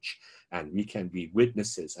church. And we can be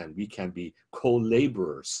witnesses and we can be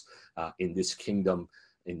co-laborers in this kingdom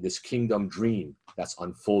dream that's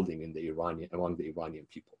unfolding among the Iranian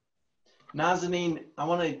people. Nazanin, I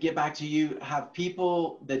want to get back to you. Have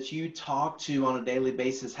people that you talk to on a daily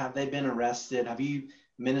basis, have they been arrested? Have you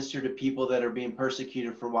ministered to people that are being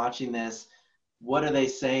persecuted for watching this? What are they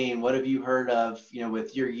saying? What have you heard of,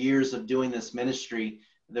 with your years of doing this ministry,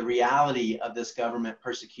 the reality of this government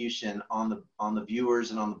persecution on the viewers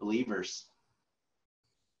and on the believers?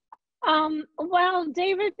 Well,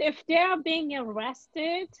 David, if they are being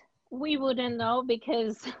arrested, we wouldn't know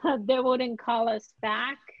because they wouldn't call us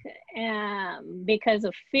back because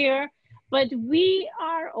of fear. But we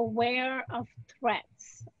are aware of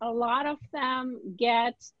threats. A lot of them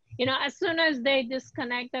get, as soon as they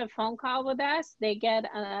disconnect their phone call with us, they get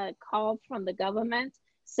a call from the government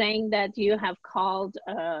saying that you have called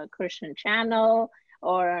a Christian channel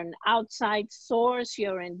or an outside source,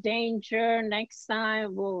 you're in danger, next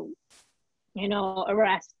time we'll,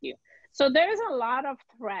 arrest you. So there's a lot of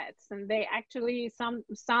threats, and they actually,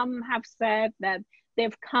 some have said that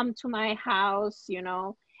they've come to my house,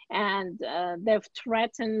 and they've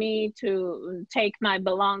threatened me to take my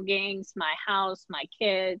belongings, my house, my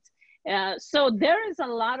kids. So there is a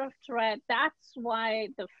lot of threat. That's why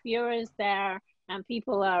the fear is there, and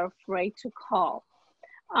people are afraid to call.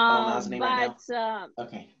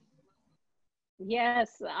 Okay.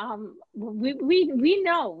 Yes, we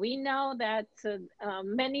know that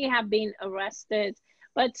many have been arrested,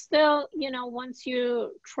 but still, once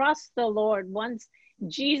you trust the Lord, once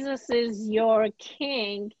Jesus is your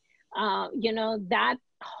King, that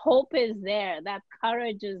hope is there, that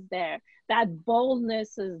courage is there, that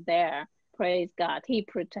boldness is there. Praise God, He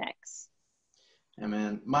protects.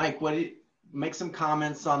 Amen. Mike, make some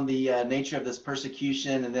comments on the nature of this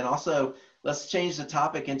persecution, and then also let's change the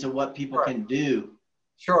topic into what people can do.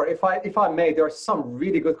 Sure. If I may, there are some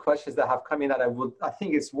really good questions that have come in that I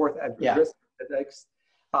think it's worth addressing the next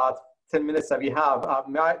 10 minutes that we have.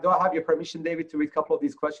 Do I have your permission, David, to read a couple of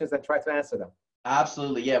these questions and try to answer them?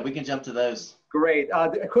 Absolutely. Yeah, we can jump to those. Great.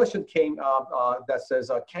 A question came that says,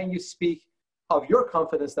 can you speak of your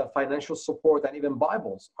confidence that financial support and even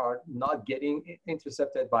Bibles are not getting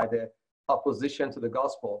intercepted by the opposition to the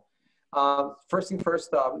gospel? First thing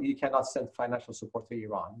first, you cannot send financial support to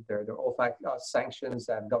Iran. There are all sanctions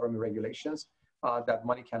and government regulations that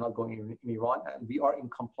money cannot go in Iran, and we are in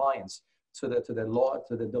compliance to the law,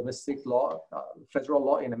 to the domestic law, federal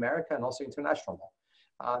law in America, and also international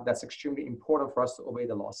law. That's extremely important for us to obey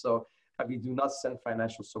the law. So we do not send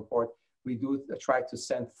financial support. We do try to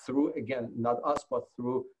send through, again, not us, but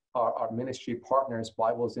through our ministry partners,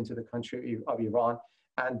 Bibles into the country of Iran.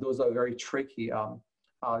 And those are very tricky.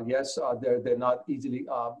 Yes, they're not easily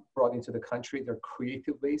brought into the country. They're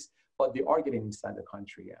creative ways, but they are getting inside the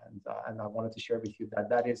country. And I wanted to share with you that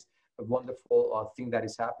that is a wonderful thing that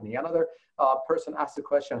is happening. Another person asked the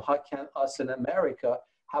question, how can us in America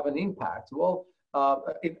have an impact? Well,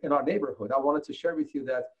 in our neighborhood, I wanted to share with you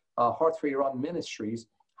that Heart4Iran Ministries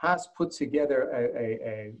has put together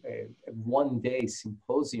a one-day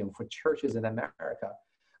symposium for churches in America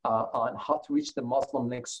on how to reach the Muslim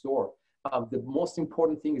next door. The most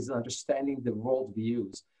important thing is understanding the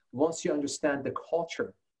worldviews. Once you understand the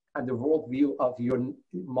culture and the worldview of your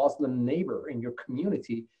Muslim neighbor in your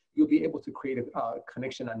community, you'll be able to create a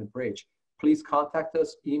connection and a bridge. Please contact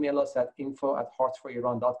us, email us at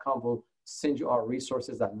info@heart4iran.com. We'll send you our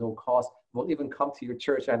resources at no cost. We'll even come to your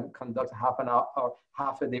church and conduct half an hour, or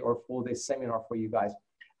half a day or full day seminar for you guys.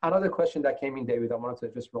 Another question that came in, David, I wanted to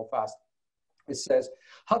address real fast. It says,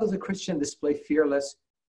 how does a Christian display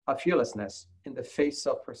fearlessness in the face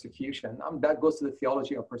of persecution? That goes to the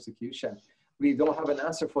theology of persecution. We don't have an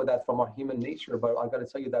answer for that from our human nature, but I got to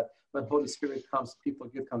tell you that when Holy Spirit comes, people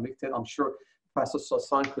get convicted. I'm sure Pastor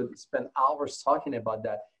Sosan could spend hours talking about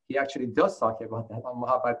that. He actually does talk about that on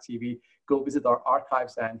Mahabad TV. Go visit our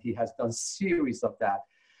archives, and he has done series of that.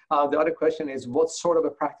 The other question is, what sort of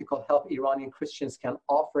a practical help Iranian Christians can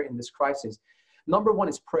offer in this crisis? Number one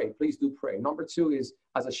is pray. Please do pray. Number two is,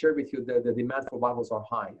 as I shared with you, the demand for Bibles are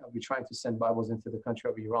high. We're trying to send Bibles into the country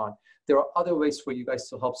of Iran. There are other ways for you guys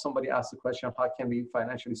to help. Somebody asked the question, how can we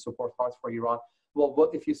financially support Heart4Iran? Well,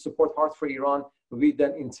 what if you support Heart4Iran, we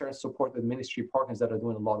then in turn support the ministry partners that are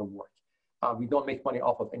doing a lot of work. We don't make money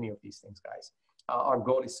off of any of these things, guys. Our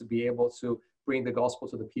goal is to be able to bring the gospel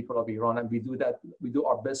to the people of Iran, and we do that. We do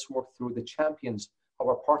our best work through the champions of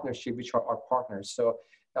our partnership, which are our partners. So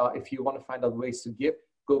if you want to find out ways to give,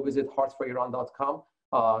 go visit heart4iran.com.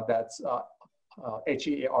 That's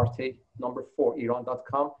HEART number 4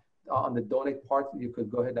 Iran.com. On the donate part, you could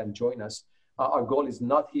go ahead and join us. Our goal is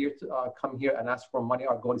not here to come here and ask for money.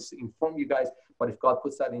 Our goal is to inform you guys, but if God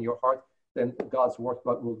puts that in your heart, then God's work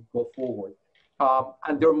will go forward.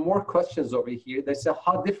 And there are more questions over here. They say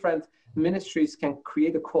how different ministries can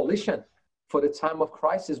create a coalition for the time of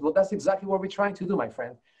crisis. Well, that's exactly what we're trying to do, my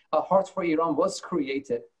friend. Heart4Iran was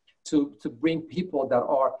created to bring people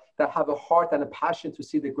that have a heart and a passion to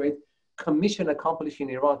see the great commission accomplished in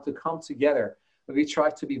Iran to come together. We try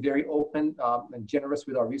to be very open and generous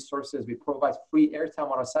with our resources. We provide free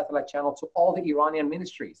airtime on our satellite channel to all the Iranian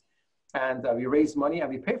ministries. And we raise money and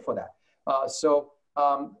we pay for that.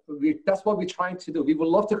 That's what we're trying to do. We would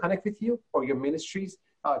love to connect with you or your ministries.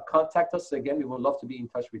 Contact us again. We would love to be in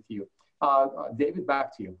touch with you. David,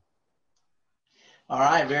 back to you. All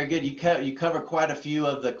right, very good. You cover quite a few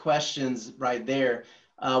of the questions right there.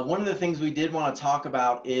 One of the things we did want to talk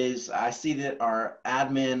about is, I see that our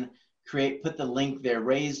admin put the link there,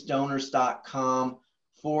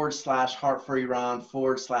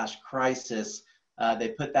 raisedonors.com/Heart4Iran/crisis. They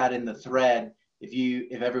put that in the thread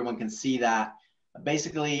if everyone can see that.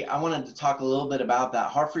 Basically, I wanted to talk a little bit about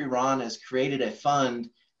that. Heart4Iran has created a fund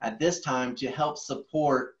at this time to help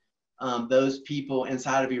support those people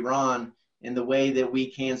inside of Iran in the way that we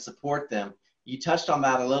can support them. You touched on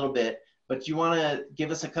that a little bit, but you want to give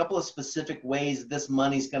us a couple of specific ways this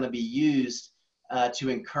money is going to be used to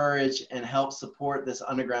encourage and help support this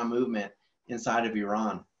underground movement inside of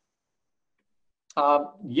Iran.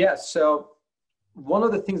 Yes, so one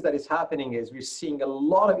of the things that is happening is we're seeing a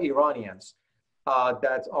lot of Iranians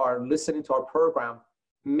that are listening to our program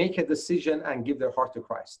make a decision and give their heart to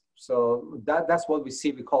Christ. So that's what we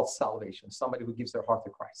see, we call salvation, somebody who gives their heart to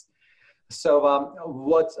Christ. So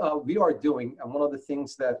what we are doing, and one of the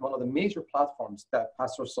major platforms that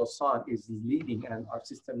Pastor Sosan is leading, and our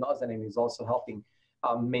sister Nazanin is also helping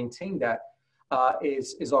maintain that,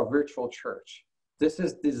 is our virtual church. This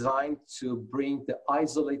is designed to bring the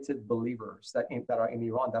isolated believers that are in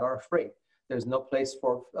Iran, that are afraid. There's no place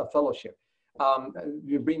for a fellowship.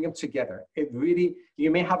 You bring them together.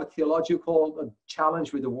 You may have a theological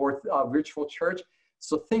challenge with the word virtual church,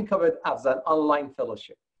 so think of it as an online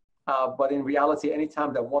fellowship. But in reality,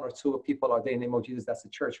 anytime that one or two people are there in the name of Jesus, that's the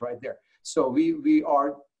church right there. So we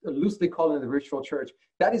are loosely calling it the virtual church.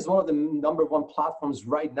 That is one of the #1 platforms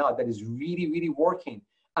right now that is really, really working,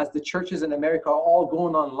 as the churches in America are all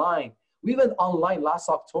going online. We went online last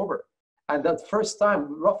October, And that first time,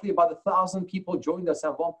 roughly about 1,000 people joined us,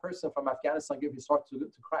 and one person from Afghanistan gave his heart to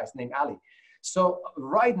Christ, named Ali. So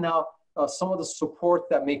right now, some of the support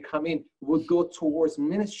that may come in would go towards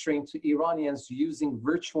ministering to Iranians using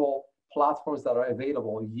virtual platforms that are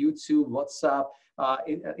available: YouTube, WhatsApp,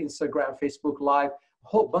 Instagram, Facebook Live, a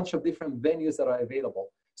whole bunch of different venues that are available.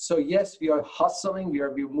 So yes, we are hustling,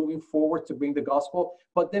 we're moving forward to bring the gospel,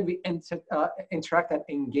 but then we interact and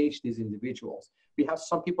engage these individuals. We have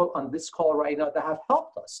some people on this call right now that have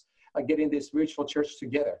helped us getting this virtual church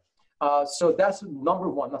together. So that's number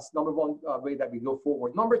one. That's number one way that we go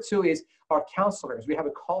forward. Number two is our counselors. We have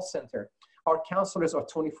a call center. Our counselors are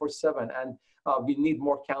 24/7, and we need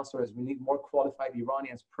more counselors. We need more qualified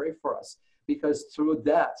Iranians. Pray for us, because through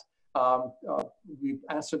that, we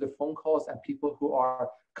answer the phone calls and people who are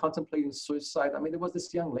contemplating suicide. I mean, there was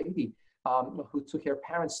this young lady who took her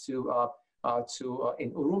parents to in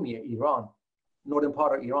Urumia, Iran, northern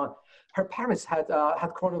part of Iran. Her parents had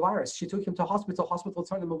coronavirus. She took him to hospital. Hospital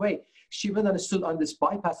turned him away. She went and stood on this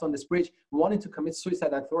bypass on this bridge, wanting to commit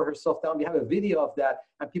suicide and throw herself down. We have a video of that,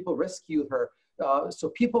 and people rescued her. So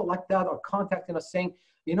people like that are contacting us saying,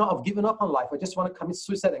 you know, I've given up on life. I just want to commit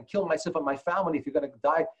suicide and kill myself and my family if you're going to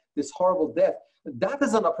die this horrible death. That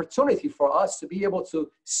is an opportunity for us to be able to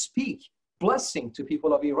speak blessing to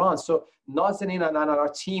people of Iran. So Nazanin and our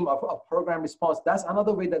team of program response, that's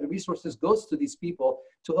another way that the resources goes to these people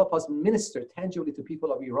to help us minister tangibly to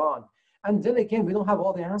people of Iran. And then again, we don't have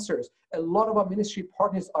all the answers. A lot of our ministry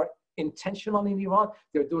partners are intentional in Iran.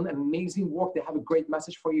 They're doing amazing work. They have a great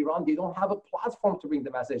message for Iran. They don't have a platform to bring the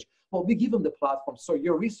message. Well, we give them the platform. So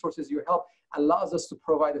your resources, your help allows us to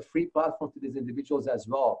provide a free platform to these individuals as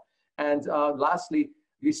well. And lastly,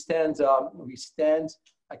 we stand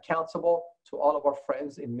accountable to all of our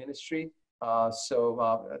friends in ministry. That's,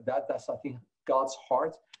 I think, God's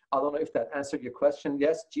heart. I don't know if that answered your question.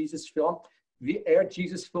 Yes, Jesus Film. We aired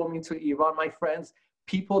Jesus Film into Iran, my friends.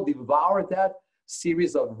 People devoured that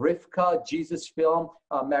series of Rivka, Jesus Film,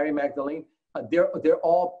 Mary Magdalene. They're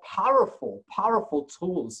all powerful, powerful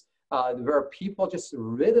tools where people just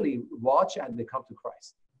readily watch and they come to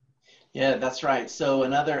Christ. Yeah, that's right. So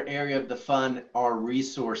another area of the fund are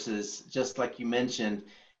resources, just like you mentioned,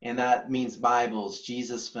 and that means Bibles,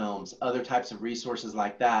 Jesus films, other types of resources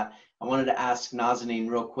like that. I wanted to ask Nazanin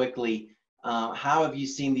real quickly, how have you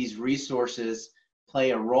seen these resources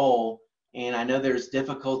play a role? And I know there's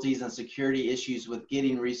difficulties and security issues with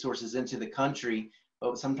getting resources into the country,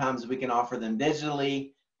 but sometimes we can offer them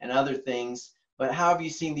digitally and other things. But how have you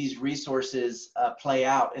seen these resources play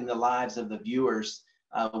out in the lives of the viewers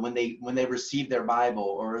when they receive their Bible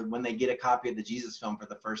or when they get a copy of the Jesus Film for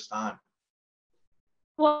the first time?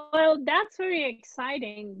 Well, that's very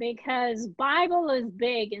exciting because Bible is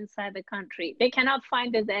big inside the country. They cannot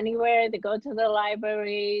find it anywhere. They go to the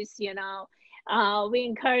libraries, you know. We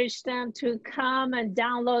encourage them to come and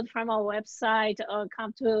download from our website or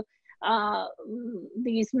come to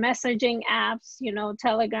these messaging apps, you know,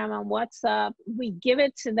 Telegram and WhatsApp. We give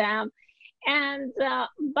it to them. And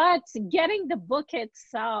but getting the book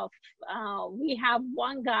itself, we have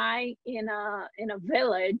one guy in a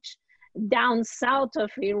village down south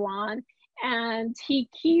of Iran, and he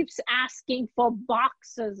keeps asking for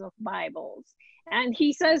boxes of Bibles. And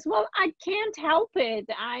he says, well, I can't help it.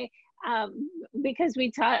 Because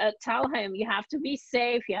we tell him, you have to be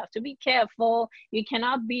safe, you have to be careful, you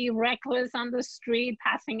cannot be reckless on the street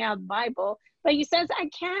passing out Bible. But he says, I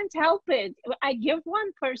can't help it. I give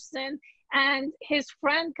one person and his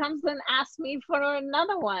friend comes and asks me for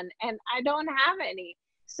another one, and I don't have any.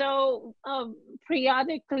 So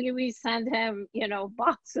periodically we send him, you know,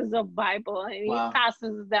 boxes of Bible, and he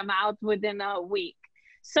passes them out within a week.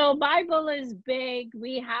 So Bible is big.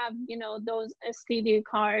 We have, you know, those STD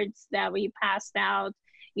cards that we passed out,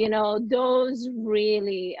 you know, those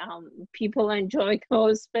really, people enjoy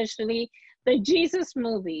those, especially the Jesus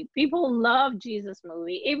movie. People love Jesus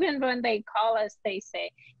movie. Even when they call us, they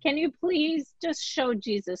say, can you please just show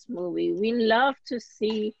Jesus movie? We love to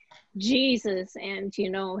see Jesus and, you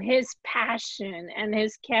know, his passion and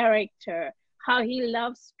his character, how he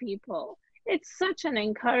loves people. It's such an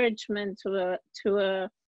encouragement to a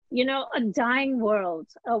you know, a dying world,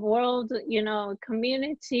 a world, you know,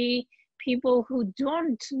 community, people who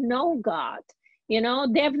don't know God. You know,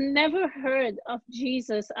 they've never heard of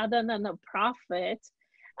Jesus other than a prophet.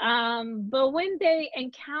 But when they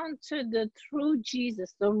encounter the true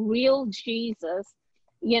Jesus, the real Jesus,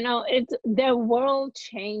 you know, their world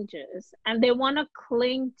changes and they want to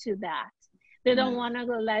cling to that. They don't want to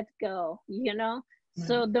let go, you know?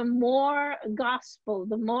 So the more gospel,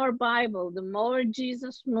 the more Bible, the more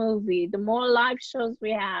Jesus movie, the more live shows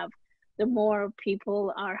we have, the more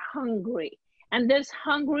people are hungry. And this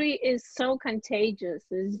hungry is so contagious.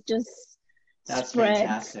 It's just That's spread.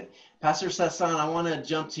 fantastic. Pastor Sassan, I want to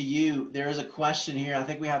jump to you. There is a question here. I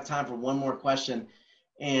think we have time for one more question.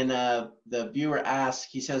 And the viewer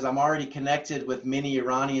asks, he says, I'm already connected with many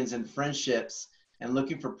Iranians and friendships and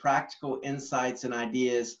looking for practical insights and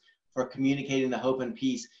ideas for communicating the hope and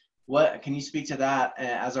peace. What can you speak to that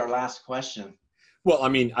as our last question? Well, I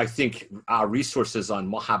mean, I think our resources on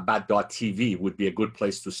mohabbat.tv would be a good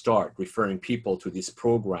place to start, referring people to these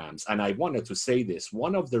programs. And I wanted to say this,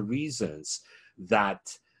 one of the reasons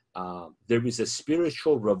that there is a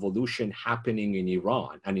spiritual revolution happening in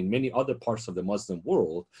Iran and in many other parts of the Muslim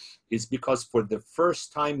world is because for the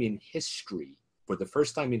first time in history,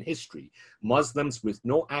 Muslims with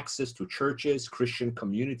no access to churches, Christian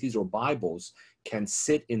communities, or Bibles can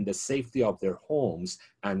sit in the safety of their homes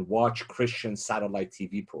and watch Christian satellite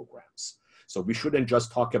TV programs. So we shouldn't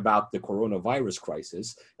just talk about the coronavirus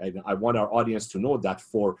crisis. I want our audience to know that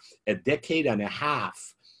for a decade and a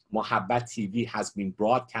half, Mohabbat TV has been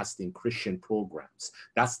broadcasting Christian programs.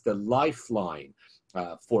 That's the lifeline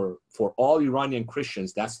for all Iranian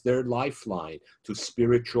Christians. That's their lifeline to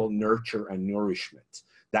spiritual nurture and nourishment.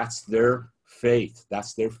 That's their faith.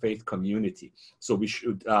 That's their faith community. So we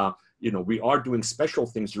should, we are doing special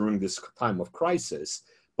things during this time of crisis,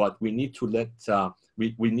 but we need to let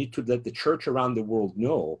we need to let the church around the world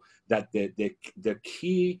know that the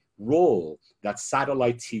key role that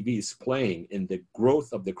satellite TV is playing in the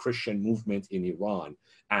growth of the Christian movement in Iran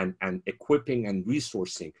and equipping and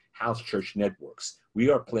resourcing house church networks. We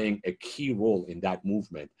are playing a key role in that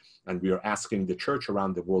movement, and we are asking the church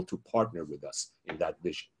around the world to partner with us in that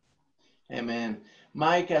vision. Amen.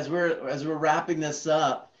 Mike, as we're wrapping this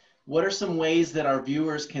up, what are some ways that our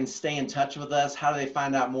viewers can stay in touch with us? How do they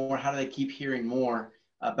find out more? How do they keep hearing more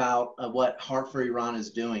about what Heart4Iran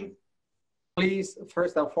is doing? Please,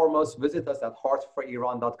 first and foremost, visit us at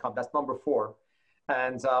heart4iran.com. That's number 4.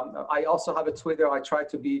 And I also have a Twitter. I try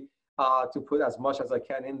to be to put as much as I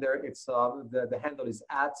can in there. It's the handle is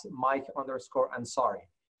 @Mike_Ansari.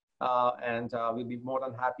 And we'll be more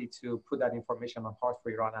than happy to put that information on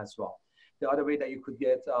Heart4Iran as well. The other way that you could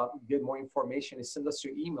get more information is send us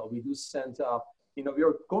your email. We do send, we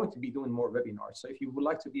are going to be doing more webinars. So if you would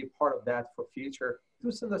like to be a part of that for future,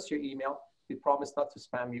 do send us your email. We promise not to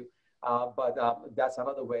spam you, but that's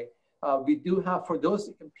another way. We do have, for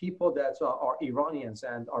those people that are Iranians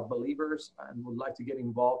and are believers and would like to get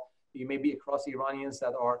involved, you may be across Iranians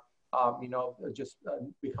that are just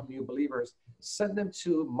become new believers, send them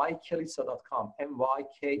to mykelisa.com,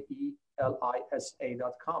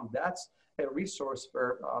 MYKELISA.com. That's a resource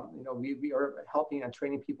where we are helping and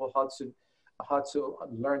training people how to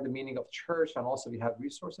learn the meaning of church, and also we have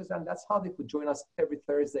resources, and that's how they could join us every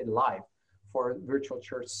Thursday live for virtual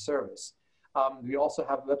church service. We also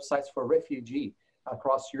have websites for refugee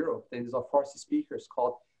across Europe. There's a Farsi speakers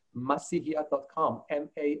called masihiyat.com,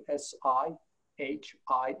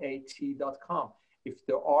 MASIHIAT.com. If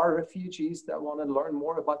there are refugees that want to learn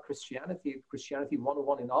more about Christianity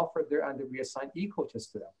 101 is offered there, and we assign e-coaches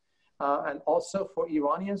to them. And also for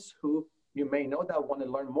Iranians who you may know that want to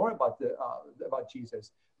learn more about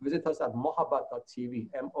Jesus, visit us at mohabbat.tv,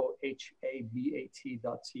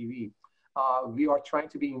 MOHABAT.tv. We are trying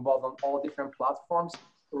to be involved on all different platforms.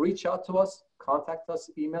 Reach out to us, contact us,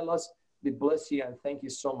 email us. We bless you, and thank you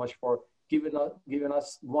so much for giving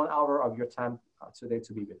us 1 hour of your time today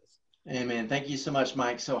to be with us. Amen. Thank you so much,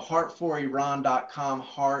 Mike. So heart4iran.com,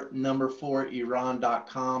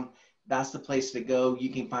 heart4iran.com. That's the place to go. You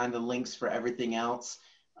can find the links for everything else.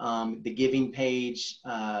 The giving page,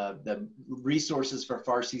 the resources for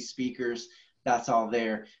Farsi speakers, that's all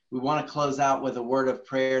there. We want to close out with a word of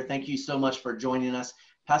prayer. Thank you so much for joining us.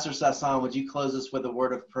 Pastor Sassan, would you close us with a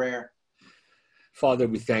word of prayer? Father,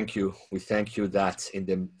 we thank you. We thank you that in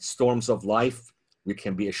the storms of life, we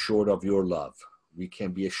can be assured of your love. We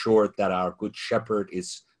can be assured that our good shepherd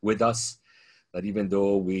is with us, that even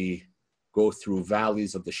though we go through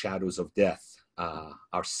valleys of the shadows of death,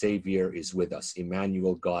 our Savior is with us.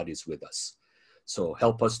 Emmanuel, God is with us. So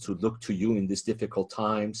help us to look to you in these difficult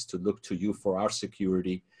times, to look to you for our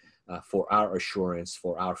security, for our assurance,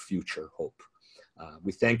 for our future hope.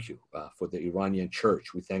 We thank you for the Iranian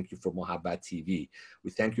church. We thank you for Mohabbat TV.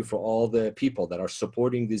 We thank you for all the people that are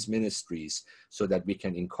supporting these ministries so that we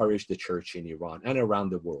can encourage the church in Iran and around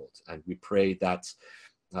the world. And we pray that,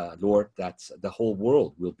 Lord, that the whole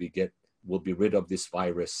world will be rid of this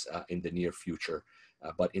virus in the near future.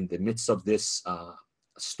 But in the midst of this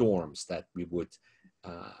storms, that we would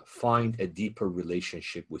find a deeper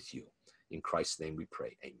relationship with you. In Christ's name we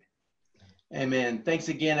pray. Amen. Amen. Thanks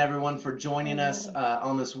again, everyone, for joining us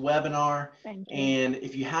on this webinar. Thank you. And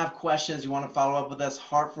if you have questions, you want to follow up with us,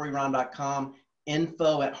 heart4iran.com.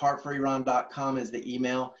 info@heart4iran.com is the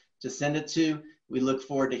email to send it to. We look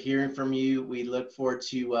forward to hearing from you. We look forward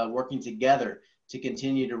to working together to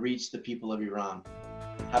continue to reach the people of Iran.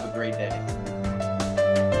 Have a great day.